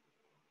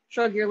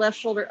 Shrug your left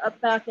shoulder up,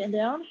 back, and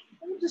down.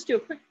 And we'll just do a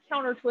quick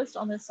counter twist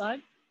on this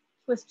side.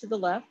 Twist to the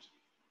left.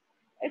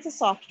 It's a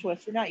soft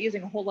twist. We're not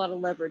using a whole lot of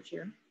leverage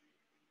here.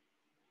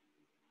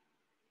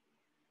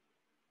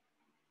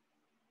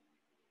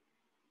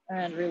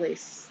 And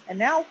release. And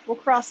now we'll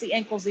cross the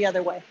ankles the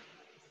other way.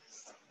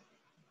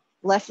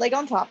 Left leg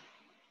on top.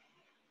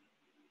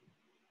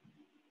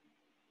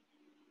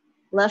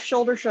 Left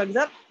shoulder shrugs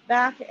up,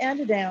 back,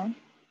 and down.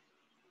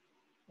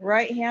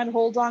 Right hand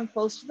holds on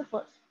close to the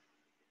foot.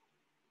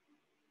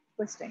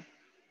 Twisting.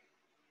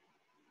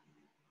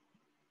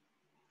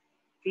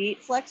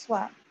 Feet flex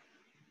flat.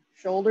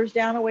 Shoulders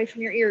down away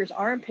from your ears.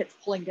 Armpits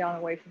pulling down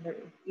away from the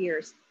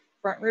ears.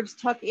 Front ribs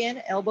tuck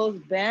in, elbows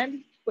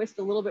bend. Twist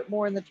a little bit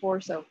more in the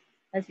torso.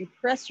 As you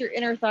press your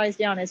inner thighs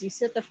down, as you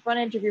sit the front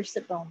edge of your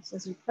sit bones,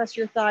 as you press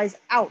your thighs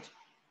out,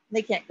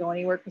 they can't go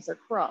anywhere because they're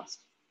crossed.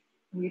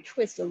 And you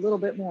twist a little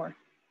bit more.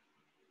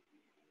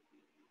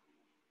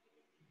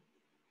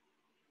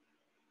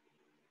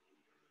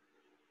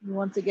 You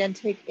once again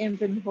take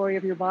inventory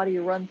of your body.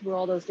 You run through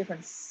all those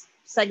different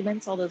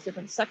segments, all those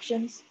different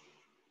sections.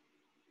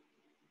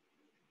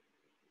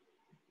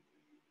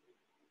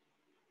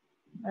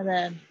 And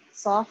then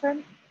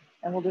soften,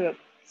 and we'll do a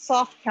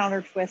soft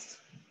counter twist,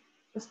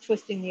 just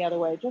twisting the other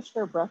way, just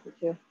for a breath or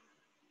two.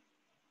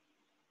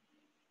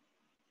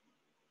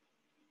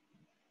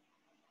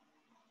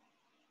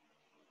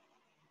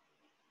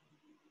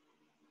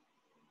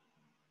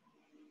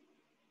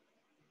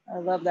 I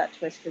love that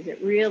twist because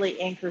it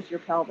really anchors your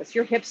pelvis.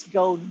 Your hips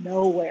go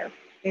nowhere.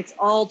 It's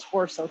all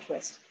torso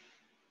twist,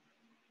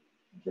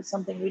 which is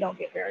something we don't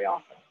get very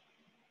often.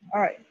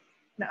 All right,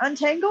 now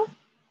untangle,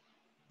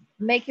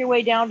 make your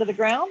way down to the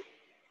ground.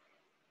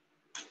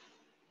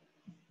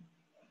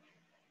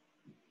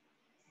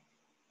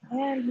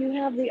 And you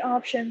have the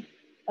option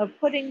of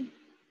putting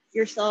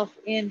yourself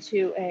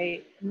into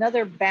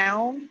another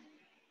bound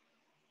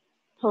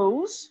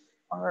pose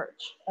or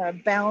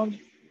bound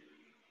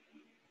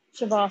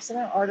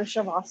Shavasana, Ardha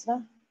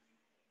Shavasana,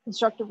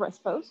 constructive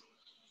rest pose.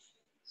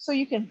 So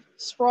you can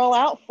sprawl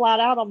out, flat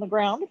out on the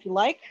ground if you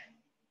like,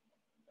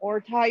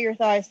 or tie your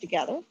thighs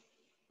together.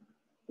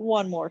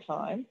 One more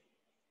time.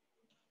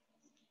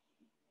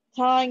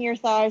 Tying your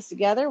thighs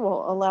together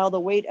will allow the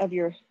weight of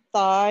your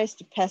thighs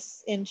to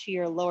press into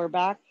your lower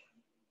back,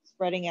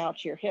 spreading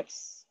out your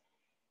hips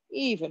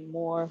even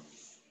more.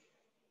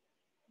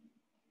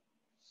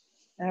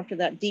 After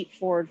that deep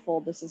forward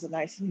fold, this is a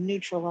nice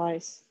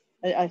neutralize,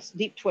 a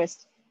deep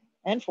twist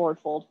and forward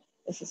fold.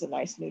 This is a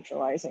nice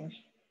neutralizing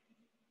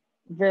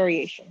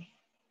variation.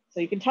 So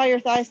you can tie your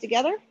thighs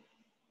together,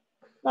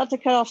 not to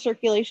cut off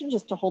circulation,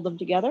 just to hold them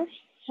together.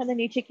 And then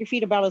you take your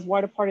feet about as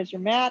wide apart as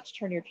your mat,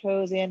 turn your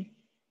toes in,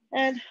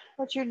 and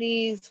let your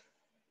knees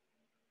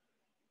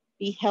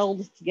be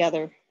held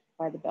together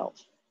by the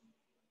belt.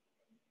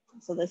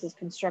 So this is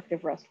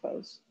constructive rest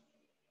pose.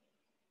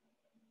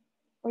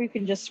 Or you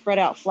can just spread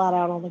out flat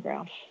out on the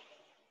ground.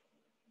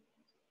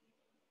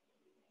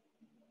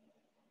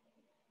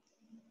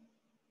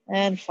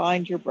 And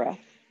find your breath.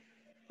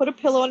 Put a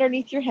pillow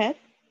underneath your head.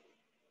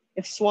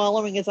 If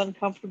swallowing is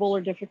uncomfortable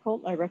or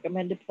difficult, I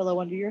recommend a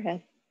pillow under your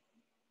head.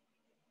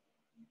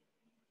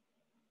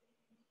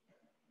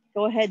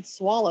 Go ahead,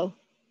 swallow.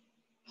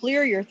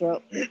 Clear your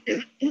throat.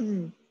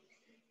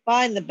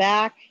 Find the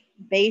back,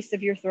 base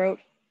of your throat.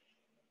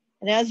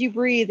 And as you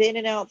breathe in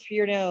and out through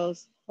your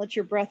nose, let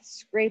your breath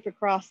scrape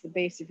across the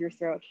base of your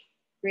throat,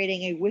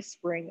 creating a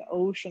whispering,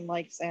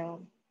 ocean-like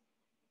sound.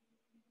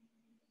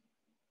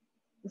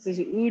 This is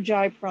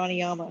Ujjayi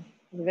Pranayama,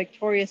 the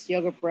victorious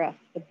yoga breath,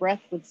 the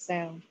breath with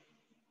sound.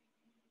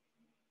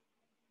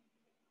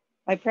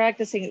 By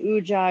practicing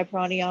Ujjayi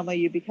Pranayama,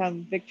 you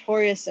become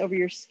victorious over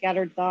your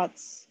scattered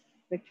thoughts,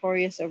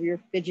 victorious over your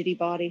fidgety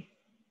body.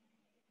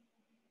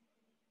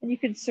 And you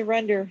can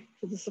surrender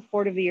to the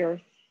support of the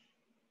earth.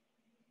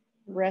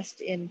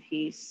 Rest in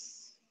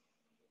peace.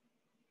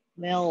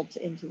 Melt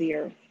into the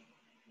earth.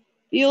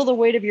 Feel the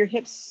weight of your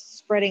hips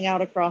spreading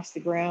out across the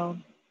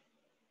ground.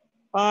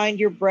 Find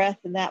your breath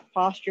in that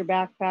posture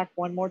backpack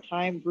one more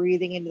time,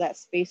 breathing into that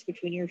space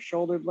between your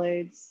shoulder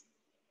blades.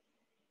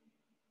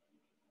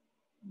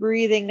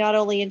 Breathing not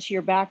only into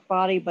your back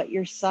body, but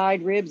your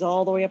side ribs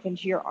all the way up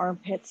into your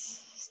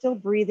armpits. Still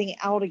breathing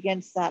out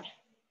against that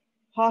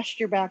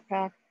posture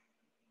backpack.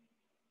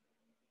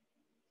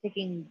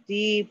 Taking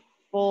deep,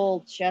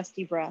 full,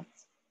 chesty breaths.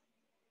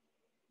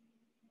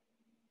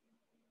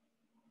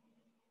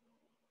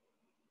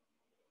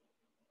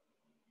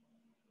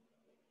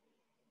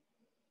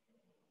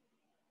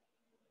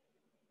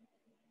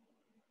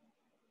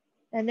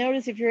 And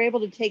notice if you're able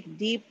to take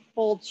deep,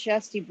 full,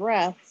 chesty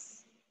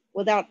breaths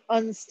without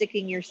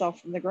unsticking yourself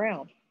from the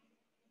ground.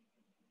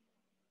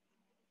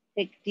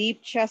 Take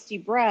deep, chesty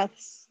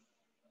breaths,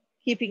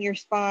 keeping your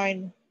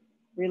spine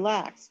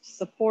relaxed,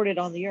 supported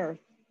on the earth.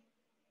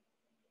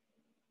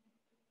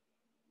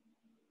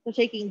 So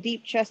taking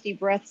deep, chesty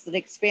breaths that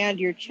expand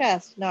your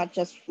chest, not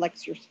just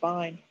flex your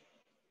spine.